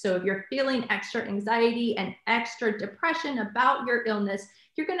axis. So if you're feeling extra anxiety and extra depression about your illness,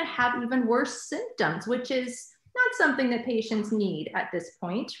 you're going to have even worse symptoms, which is not something that patients need at this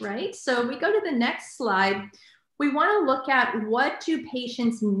point, right? So we go to the next slide. We want to look at what do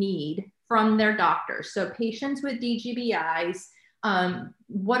patients need from their doctors. So patients with DGBIs,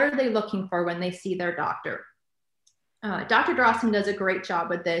 what are they looking for when they see their doctor? Dr. Drossman does a great job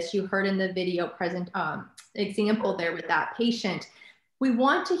with this. You heard in the video example there with that patient. We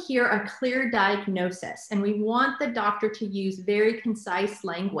want to hear a clear diagnosis, and we want the doctor to use very concise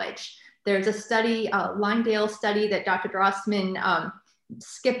language. There's a study, a Lyndale study that Dr. Drossman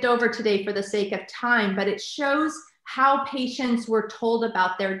skipped over today for the sake of time, but it shows how patients were told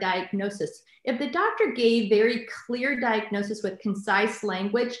about their diagnosis. If the doctor gave very clear diagnosis with concise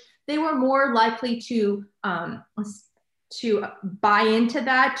language, they were more likely to buy into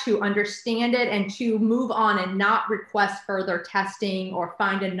that, to understand it, and to move on and not request further testing or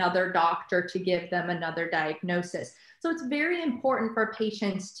find another doctor to give them another diagnosis. So it's very important for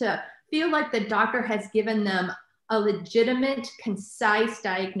patients to feel like the doctor has given them a legitimate, concise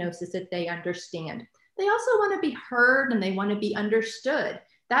diagnosis that they understand. They also want to be heard and they want to be understood.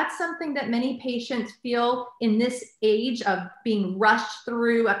 That's something that many patients feel in this age of being rushed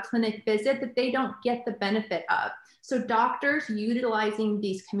through a clinic visit that they don't get the benefit of. So doctors utilizing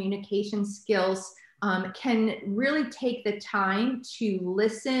these communication skills can really take the time to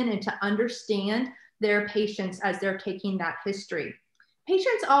listen and to understand their patients as they're taking that history.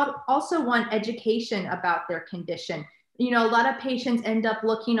 Patients also want education about their condition. You know, a lot of patients end up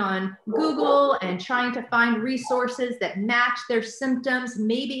looking on Google and trying to find resources that match their symptoms.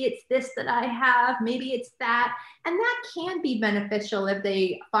 Maybe it's this that I have, maybe it's that. And that can be beneficial if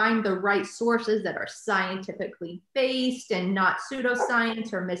they find the right sources that are scientifically based and not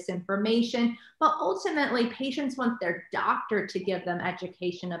pseudoscience or misinformation. But ultimately, patients want their doctor to give them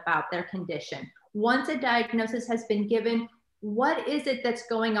education about their condition. Once a diagnosis has been given, what is it that's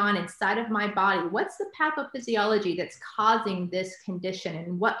going on inside of my body? What's the pathophysiology that's causing this condition,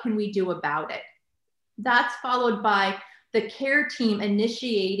 and what can we do about it? That's followed by the care team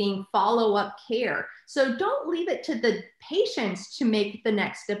initiating follow-up care. So don't leave it to the patients to make the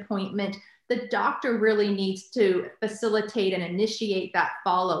next appointment. The doctor really needs to facilitate and initiate that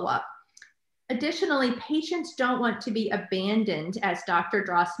follow-up. Additionally, patients don't want to be abandoned, as Dr.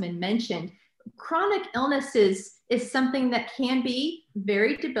 Drossman mentioned. Chronic illnesses is something that can be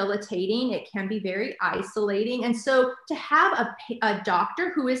very debilitating. It can be very isolating. And so to have a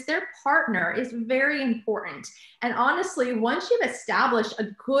doctor who is their partner is very important. And honestly, once you've established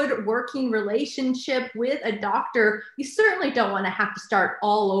a good working relationship with a doctor, you certainly don't want to have to start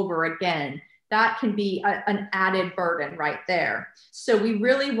all over again. That can be an added burden right there. So we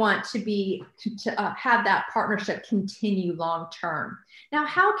really want to have that partnership continue long term. Now,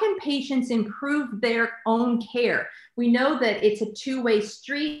 how can patients improve their own care? We know that it's a two-way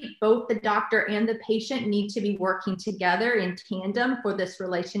street. Both the doctor and the patient need to be working together in tandem for this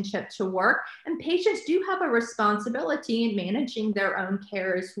relationship to work. And patients do have a responsibility in managing their own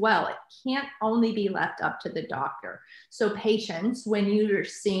care as well. It can't only be left up to the doctor. So patients, when you're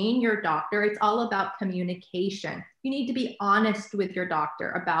seeing your doctor, it's all about communication. You need to be honest with your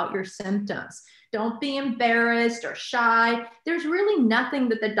doctor about your symptoms. Don't be embarrassed or shy. There's really nothing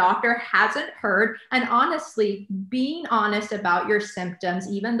that the doctor hasn't heard. And honestly, being honest about your symptoms,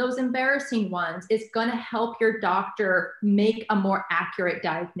 even those embarrassing ones, is going to help your doctor make a more accurate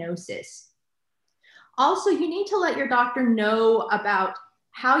diagnosis. Also, you need to let your doctor know about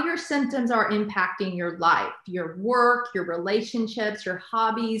how your symptoms are impacting your life, your work, your relationships, your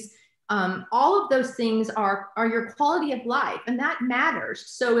hobbies. All of those things are your quality of life, and that matters.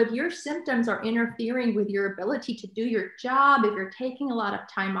 So if your symptoms are interfering with your ability to do your job, if you're taking a lot of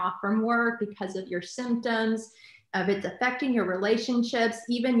time off from work because of your symptoms, if it's affecting your relationships,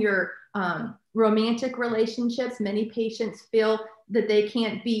 even your romantic relationships, many patients feel that they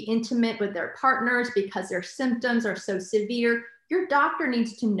can't be intimate with their partners because their symptoms are so severe. Your doctor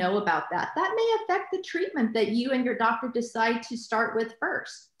needs to know about that. That may affect the treatment that you and your doctor decide to start with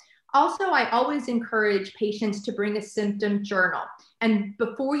first. Also, I always encourage patients to bring a symptom journal. And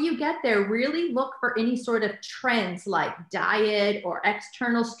before you get there, really look for any sort of trends like diet or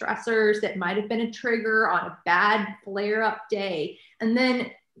external stressors that might have been a trigger on a bad flare-up day. And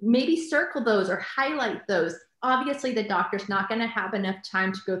then maybe circle those or highlight those. Obviously, the doctor's not going to have enough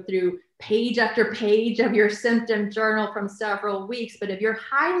time to go through page after page of your symptom journal from several weeks. But if you're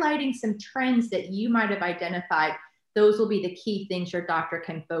highlighting some trends that you might have identified, those will be the key things your doctor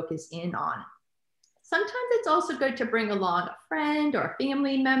can focus in on. Sometimes it's also good to bring along a friend or a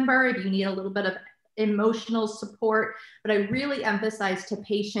family member if you need a little bit of emotional support. But I really emphasize to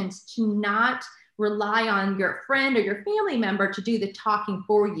patients to not rely on your friend or your family member to do the talking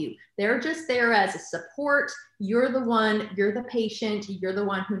for you. They're just there as a support. You're the patient, you're the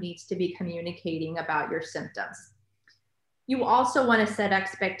one who needs to be communicating about your symptoms. You also want to set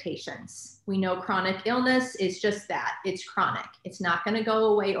expectations. We know chronic illness is just that. It's chronic. It's not going to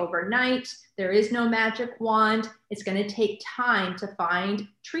go away overnight. There is no magic wand. It's going to take time to find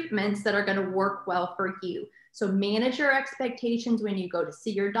treatments that are going to work well for you. So manage your expectations when you go to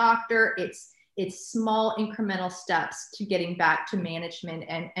see your doctor. It's small incremental steps to getting back to management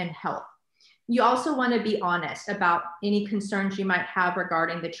and health. You also want to be honest about any concerns you might have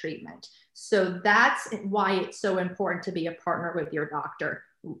regarding the treatment. So that's why it's so important to be a partner with your doctor.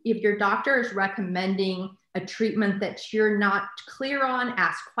 If your doctor is recommending a treatment that you're not clear on,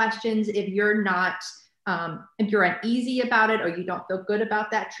 ask questions. If you're uneasy about it or you don't feel good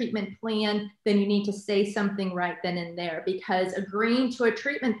about that treatment plan, then you need to say something right then and there, because agreeing to a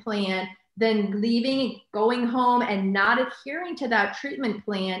treatment plan, then leaving, going home and not adhering to that treatment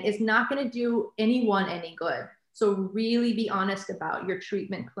plan is not going to do anyone any good. So really be honest about your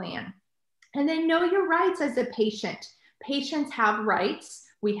treatment plan. And then know your rights as a patient. Patients have rights.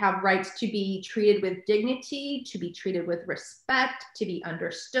 We have rights to be treated with dignity, to be treated with respect, to be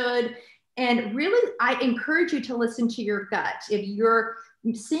understood. And really, I encourage you to listen to your gut. If you're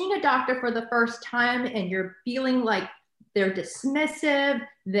seeing a doctor for the first time and you're feeling like they're dismissive,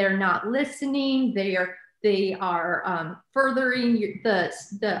 they're not listening, they are furthering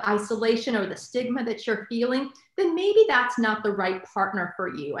the isolation or the stigma that you're feeling, then maybe that's not the right partner for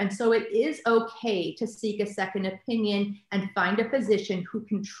you. And so it is okay to seek a second opinion and find a physician who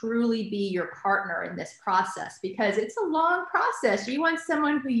can truly be your partner in this process, because it's a long process. You want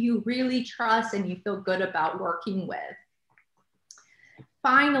someone who you really trust and you feel good about working with.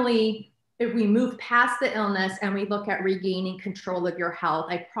 Finally, if we move past the illness and we look at regaining control of your health,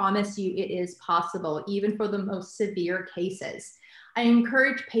 I promise you it is possible, even for the most severe cases. I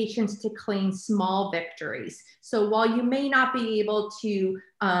encourage patients to claim small victories. So while you may not be able to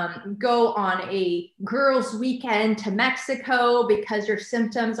go on a girls' weekend to Mexico because your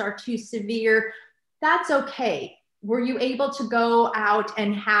symptoms are too severe, that's okay. Were you able to go out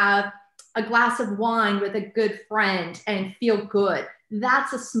and have a glass of wine with a good friend and feel good?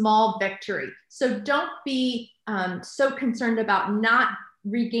 that's a small victory. So don't be so concerned about not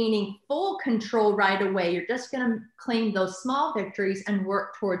regaining full control right away. You're just going to claim those small victories and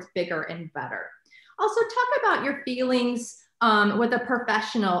work towards bigger and better. Also, talk about your feelings with a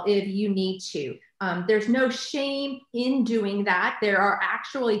professional if you need to. There's no shame in doing that. There are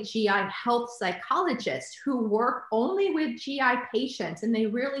actually GI health psychologists who work only with GI patients, and they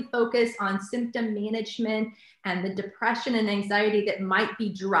really focus on symptom management and the depression and anxiety that might be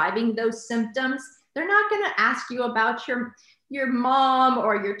driving those symptoms. They're not going to ask you about your mom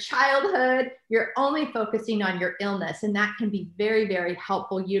or your childhood. You're only focusing on your illness, and that can be very, very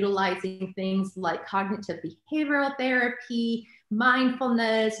helpful, utilizing things like cognitive behavioral therapy,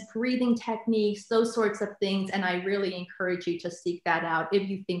 mindfulness, breathing techniques, those sorts of things. And I really encourage you to seek that out if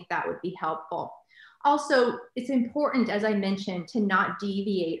you think that would be helpful. Also, it's important, as I mentioned, to not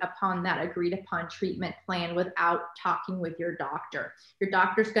deviate upon that agreed upon treatment plan without talking with your doctor. Your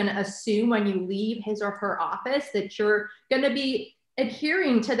doctor's going to assume when you leave his or her office that you're going to be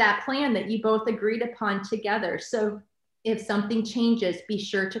adhering to that plan that you both agreed upon together. So if something changes, be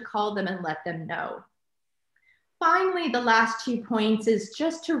sure to call them and let them know. Finally, the last 2 points is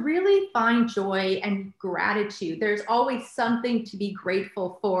just to really find joy and gratitude. There's always something to be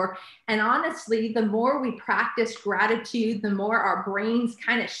grateful for. And honestly, the more we practice gratitude, the more our brains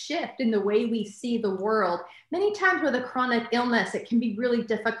kind of shift in the way we see the world. Many times with a chronic illness, it can be really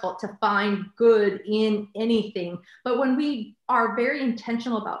difficult to find good in anything. But when we are very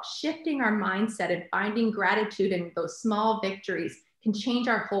intentional about shifting our mindset and finding gratitude in those small victories, can change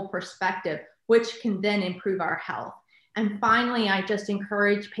our whole perspective, which can then improve our health. And finally, I just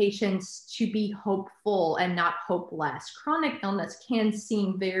encourage patients to be hopeful and not hopeless. Chronic illness can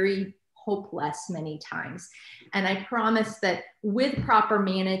seem very hopeless many times. And I promise that with proper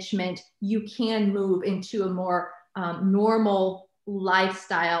management, you can move into a more normal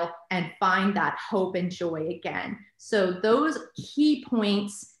lifestyle and find that hope and joy again. So those key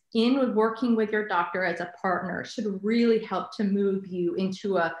points in working with your doctor as a partner should really help to move you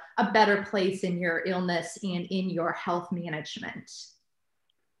into a better place in your illness and in your health management.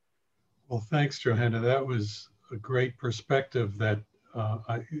 Well, thanks, Johanna. That was a great perspective that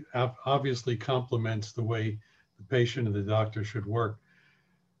obviously complements the way the patient and the doctor should work.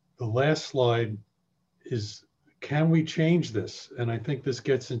 The last slide is, can we change this? And I think this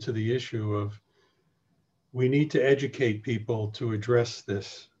gets into the issue of we need to educate people to address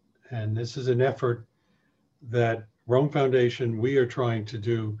this. And this is an effort that Rome Foundation, we are trying to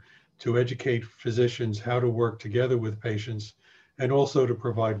do to educate physicians how to work together with patients and also to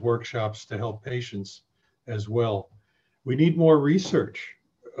provide workshops to help patients as well. We need more research.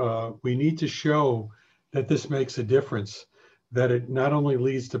 We need to show that this makes a difference, that it not only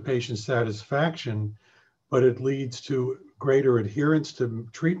leads to patient satisfaction, but it leads to greater adherence to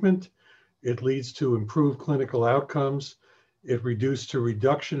treatment. It leads to improved clinical outcomes. It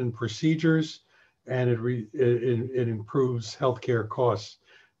reduction in procedures, and it improves healthcare costs.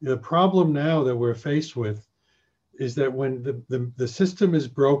 The problem now that we're faced with is that when the system is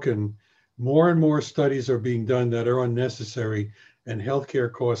broken, more and more studies are being done that are unnecessary, and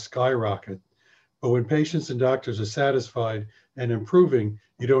healthcare costs skyrocket. But when patients and doctors are satisfied and improving,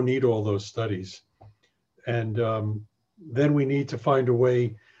 you don't need all those studies. And then we need to find a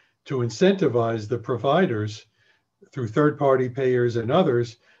way to incentivize the providers through third-party payers and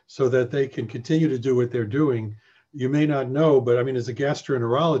others so that they can continue to do what they're doing. You may not know, but I mean, as a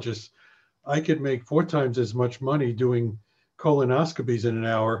gastroenterologist, I could make 4 times as much money doing colonoscopies in an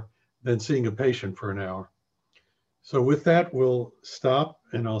hour than seeing a patient for an hour. So with that, we'll stop,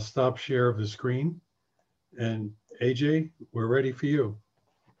 and I'll stop share of the screen. And AJ, we're ready for you.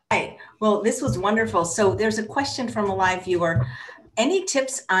 Right. Well, this was wonderful. So there's a question from a live viewer. Any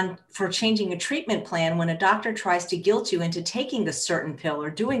tips for changing a treatment plan when a doctor tries to guilt you into taking a certain pill or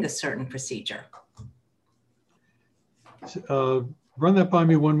doing a certain procedure? Run that by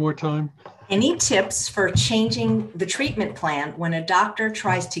me one more time. Any tips for changing the treatment plan when a doctor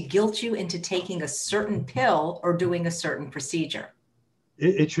tries to guilt you into taking a certain pill or doing a certain procedure?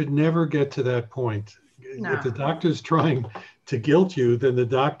 It should never get to that point. No. If the doctor's trying to guilt you, then the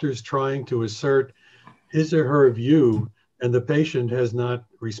doctor's trying to assert his or her view, and the patient has not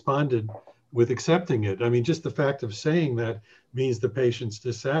responded with accepting it. I mean, just the fact of saying that means the patient's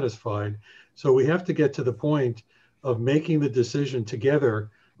dissatisfied. So we have to get to the point of making the decision together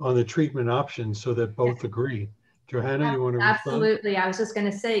on the treatment options so that both agree Johanna, you want to respond? Absolutely. I was just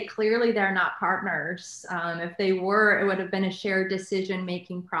going to say, clearly they're not partners. If they were, it would have been a shared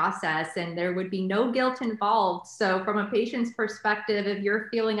decision-making process and there would be no guilt involved. So from a patient's perspective, if you're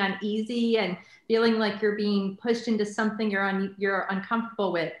feeling uneasy and feeling like you're being pushed into something you're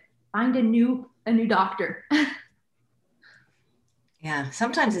uncomfortable with, find a new doctor. Yeah,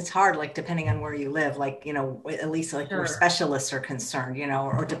 sometimes it's hard, like depending on where you live, like, you know, at least like where specialists are concerned, you know,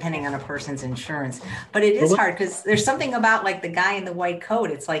 or depending on a person's insurance. But it is hard because there's something about like the guy in the white coat.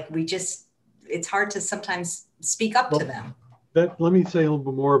 It's like it's hard to sometimes speak up to them. Let me say a little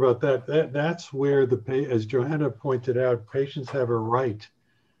bit more about that. That's where as Johanna pointed out, patients have a right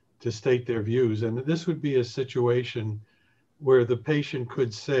to state their views. And this would be a situation where the patient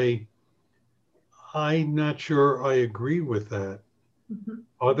could say, I'm not sure I agree with that. Mm-hmm.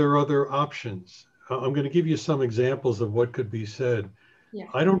 Are there other options? I'm going to give you some examples of what could be said. Yeah.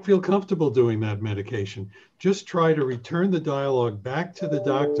 I don't feel comfortable doing that medication. Just try to return the dialogue back to the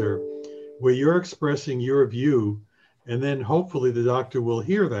doctor where you're expressing your view, and then hopefully the doctor will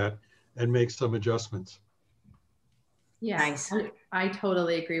hear that and make some adjustments. Yeah, nice. I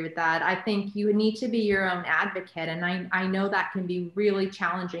totally agree with that. I think you need to be your own advocate. And I know that can be really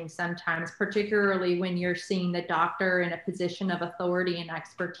challenging sometimes, particularly when you're seeing the doctor in a position of authority and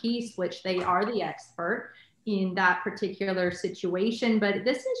expertise, which they are the expert in that particular situation. But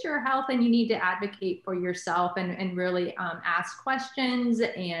this is your health and you need to advocate for yourself and really ask questions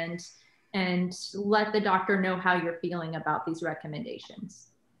and let the doctor know how you're feeling about these recommendations.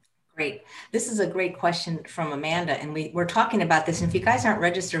 Great. This is a great question from Amanda. And we're talking about this. And if you guys aren't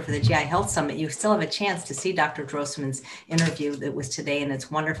registered for the GI Health Summit, you still have a chance to see Dr. Drossman's interview that was today, and it's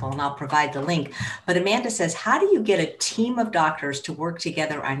wonderful. And I'll provide the link. But Amanda says, how do you get a team of doctors to work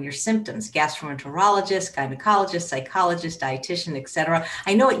together on your symptoms? Gastroenterologist, gynecologist, psychologist, dietitian, et cetera.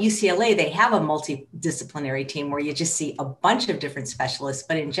 I know at UCLA, they have a multidisciplinary team where you just see a bunch of different specialists.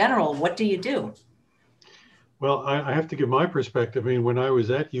 But in general, what do you do? Well, I have to give my perspective. I mean, when I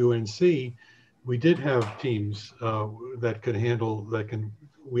was at UNC, we did have teams that could handle,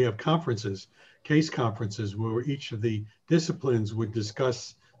 we have conferences, case conferences, where each of the disciplines would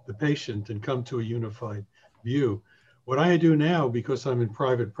discuss the patient and come to a unified view. What I do now, because I'm in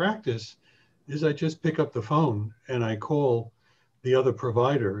private practice, is I just pick up the phone and I call the other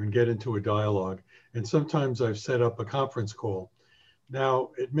provider and get into a dialogue. And sometimes I've set up a conference call. Now,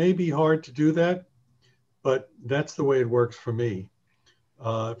 it may be hard to do that, but that's the way it works for me.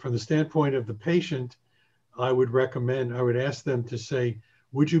 From the standpoint of the patient, I would ask them to say,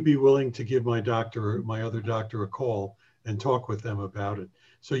 would you be willing to give my other doctor a call and talk with them about it?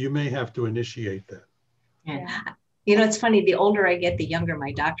 So you may have to initiate that. Yeah. You know, it's funny, the older I get, the younger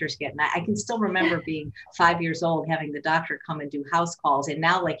my doctors get. And I can still remember being 5 years old, having the doctor come and do house calls. And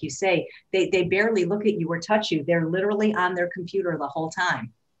now, like you say, they barely look at you or touch you. They're literally on their computer the whole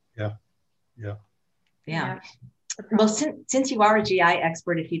time. Yeah, yeah. Yeah. Well, since you are a GI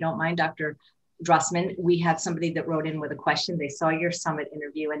expert, if you don't mind, Dr. Drossman, we have somebody that wrote in with a question. They saw your summit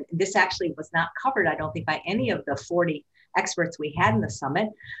interview, and this actually was not covered, I don't think, by any of the 40 experts we had in the summit,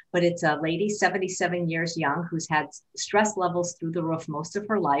 but it's a lady, 77 years young, who's had stress levels through the roof most of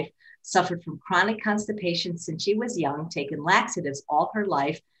her life, suffered from chronic constipation since she was young, taken laxatives all her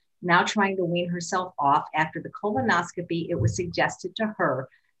life, now trying to wean herself off. After the colonoscopy, it was suggested to her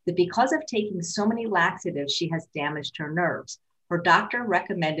that because of taking so many laxatives, she has damaged her nerves. Her doctor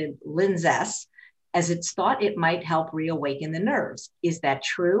recommended Linzess, as it's thought it might help reawaken the nerves. Is that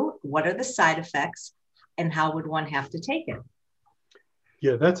true? What are the side effects? And how would one have to take it?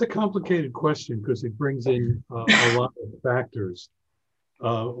 Yeah, that's a complicated question because it brings in a lot of factors.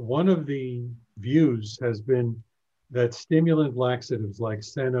 One of the views has been that stimulant laxatives like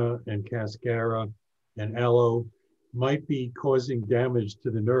Senna and Cascara and Aloe might be causing damage to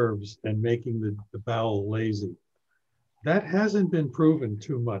the nerves and making the bowel lazy. That hasn't been proven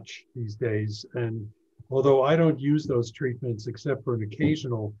too much these days. And although I don't use those treatments except for an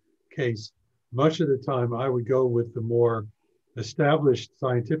occasional case, much of the time I would go with the more established,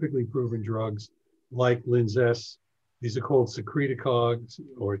 scientifically proven drugs like Linzess. These are called secretagogues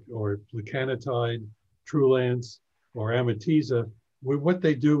or lecanatide, Trulance, or Amitiza. What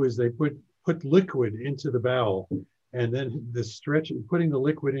they do is they put liquid into the bowel, and then putting the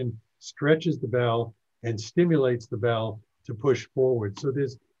liquid in stretches the bowel and stimulates the bowel to push forward. So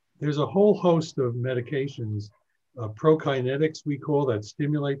there's a whole host of medications, prokinetics we call, that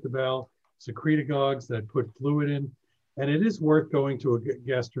stimulate the bowel, secretagogues that put fluid in, and it is worth going to a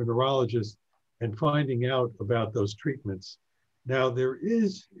gastroenterologist and finding out about those treatments. Now, there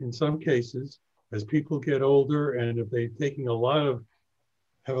is, in some cases, as people get older and if they're taking a lot of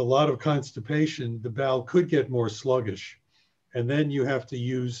have a lot of constipation, the bowel could get more sluggish. And then you have to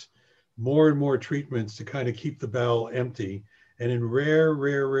use more and more treatments to kind of keep the bowel empty. And in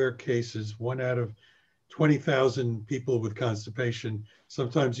rare cases, 1 out of 20,000 people with constipation,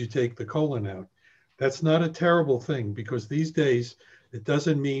 sometimes you take the colon out. That's not a terrible thing, because these days, it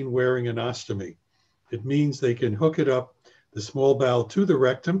doesn't mean wearing an ostomy. It means they can hook it up, the small bowel, to the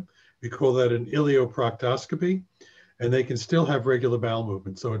rectum. We call that an ileoproctoscopy, and they can still have regular bowel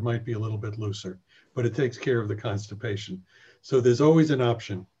movement. So it might be a little bit looser, but it takes care of the constipation. So there's always an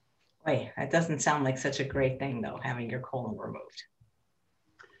option. Wait, that doesn't sound like such a great thing, though, having your colon removed.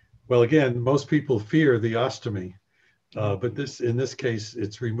 Well, again, most people fear the ostomy, but in this case,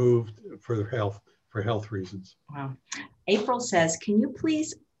 it's removed for health reasons. Wow. April says, can you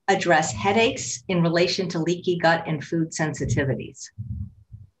please address headaches in relation to leaky gut and food sensitivities?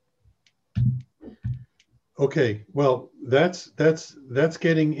 Okay, well, that's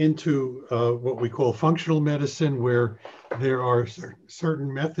getting into what we call functional medicine, where there are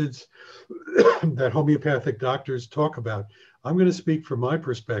certain methods that homeopathic doctors talk about. I'm going to speak from my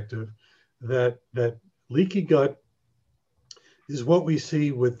perspective that leaky gut is what we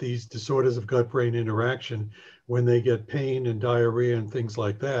see with these disorders of gut-brain interaction when they get pain and diarrhea and things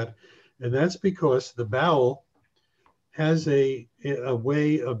like that. And that's because the bowel has a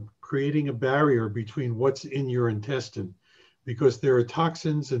way of creating a barrier between what's in your intestine, because there are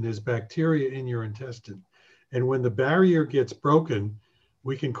toxins and there's bacteria in your intestine. And when the barrier gets broken,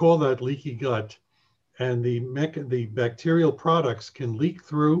 we can call that leaky gut. And the bacterial products can leak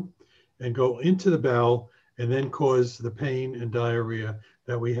through and go into the bowel and then cause the pain and diarrhea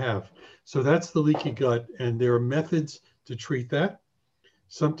that we have. So that's the leaky gut, and there are methods to treat that.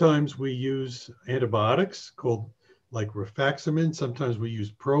 Sometimes we use antibiotics called like rifaximin. Sometimes we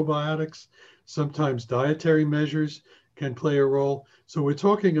use probiotics. Sometimes dietary measures can play a role. So we're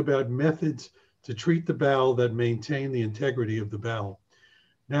talking about methods to treat the bowel that maintain the integrity of the bowel.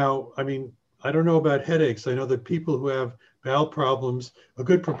 Now, I mean, I don't know about headaches. I know that people who have bowel problems, a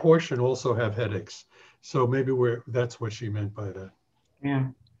good proportion also have headaches. So maybe that's what she meant by that. Yeah,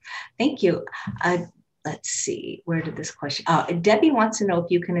 thank you. Let's see, where did this question? Debbie wants to know if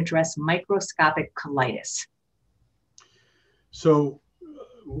you can address microscopic colitis. So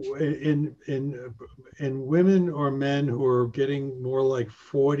in women or men who are getting more like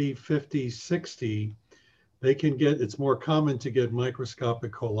 40, 50, 60, it's more common to get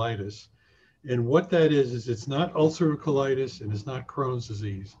microscopic colitis. And what that is it's not ulcerative colitis and it's not Crohn's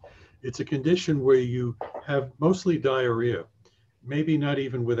disease. It's a condition where you have mostly diarrhea, maybe not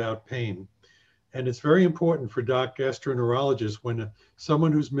even without pain. And it's very important for gastroenterologists when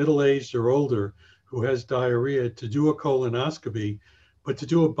someone who's middle-aged or older who has diarrhea to do a colonoscopy, but to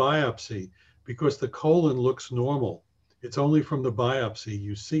do a biopsy, because the colon looks normal. It's only from the biopsy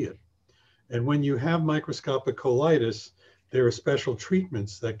you see it. And when you have microscopic colitis, there are special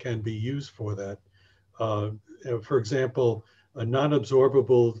treatments that can be used for that. For example,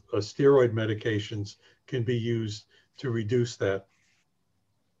 non-absorbable steroid medications can be used to reduce that.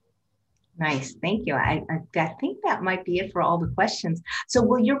 Nice, thank you. I think that might be it for all the questions. So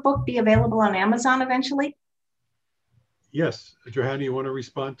will your book be available on Amazon eventually? Yes. Johannah, you want to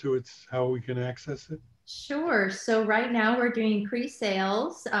respond to how we can access it? Sure. So right now we're doing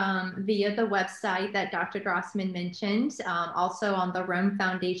pre-sales via the website that Dr. Drossman mentioned, also on the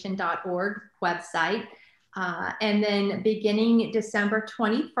romefoundation.org website. And then beginning December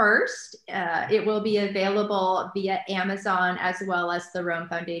 21st, it will be available via Amazon as well as the Rome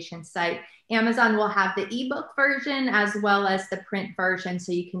Foundation site. Amazon will have the ebook version as well as the print version,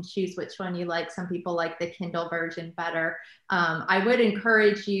 so you can choose which one you like. Some people like the Kindle version better. I would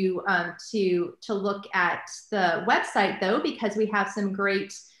encourage you to look at the website though, because we have some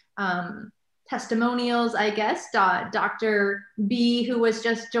great testimonials, I guess. Dr. B, who was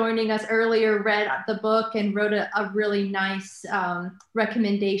just joining us earlier, read the book and wrote a really nice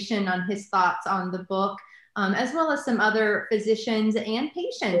recommendation on his thoughts on the book, as well as some other physicians and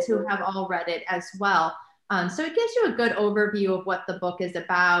patients who have all read it as well. So it gives you a good overview of what the book is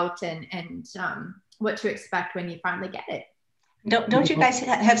about and what to expect when you finally get it. Don't you guys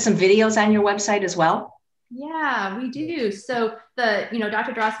have some videos on your website as well? Yeah, we do. So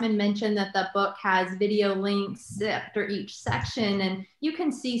Dr. Drossman mentioned that the book has video links after each section, and you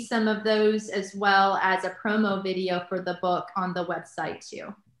can see some of those as well as a promo video for the book on the website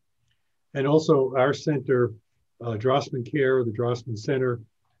too. And also our center, Drossman Care, the Drossman Center,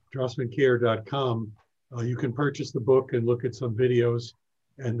 drossmancare.com. You can purchase the book and look at some videos,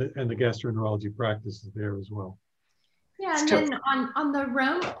 and the gastroenterology practice is there as well. Yeah, Yeah, and then on the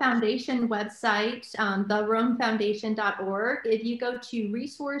Rome Foundation website, theromefoundation.org, if you go to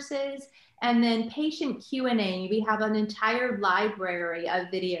resources and then patient Q&A, we have an entire library of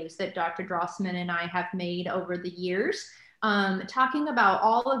videos that Dr. Drossman and I have made over the years, talking about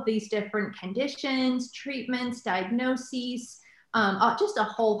all of these different conditions, treatments, diagnoses, just a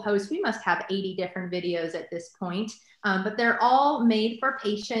whole host. We must have 80 different videos at this point. But they're all made for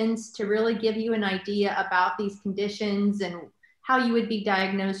patients to really give you an idea about these conditions and how you would be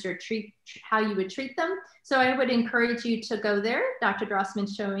diagnosed or how you would treat them. So I would encourage you to go there. Dr. Drossman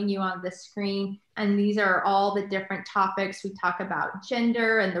showing you on the screen. And these are all the different topics. We talk about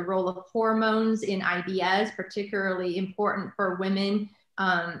gender and the role of hormones in IBS, particularly important for women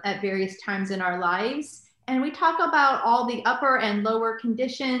at various times in our lives. And we talk about all the upper and lower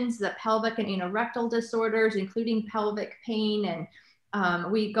conditions, the pelvic and anorectal disorders, including pelvic pain.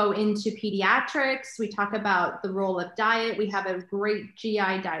 And we go into pediatrics. We talk about the role of diet. We have a great GI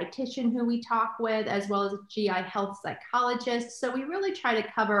dietitian who we talk with, as well as a GI health psychologist. So we really try to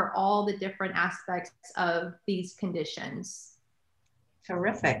cover all the different aspects of these conditions.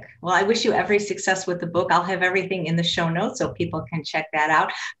 Terrific. Well, I wish you every success with the book. I'll have everything in the show notes so people can check that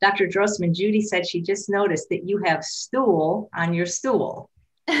out. Dr. Drossman, Judy said she just noticed that you have stool on your stool.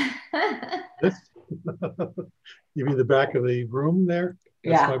 This, you mean the back of the room there?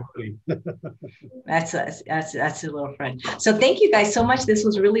 That's yeah. My buddy. That's a little friend. So thank you guys so much. This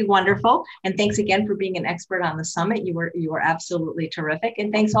was really wonderful. And thanks again for being an expert on the summit. You were absolutely terrific.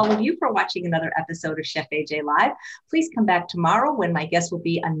 And thanks all of you for watching another episode of Chef AJ Live. Please come back tomorrow when my guest will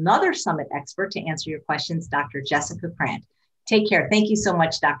be another summit expert to answer your questions, Dr. Jessica Krant. Take care. Thank you so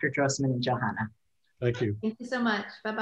much, Dr. Drossman and Johannah. Thank you. Thank you so much. Bye-bye.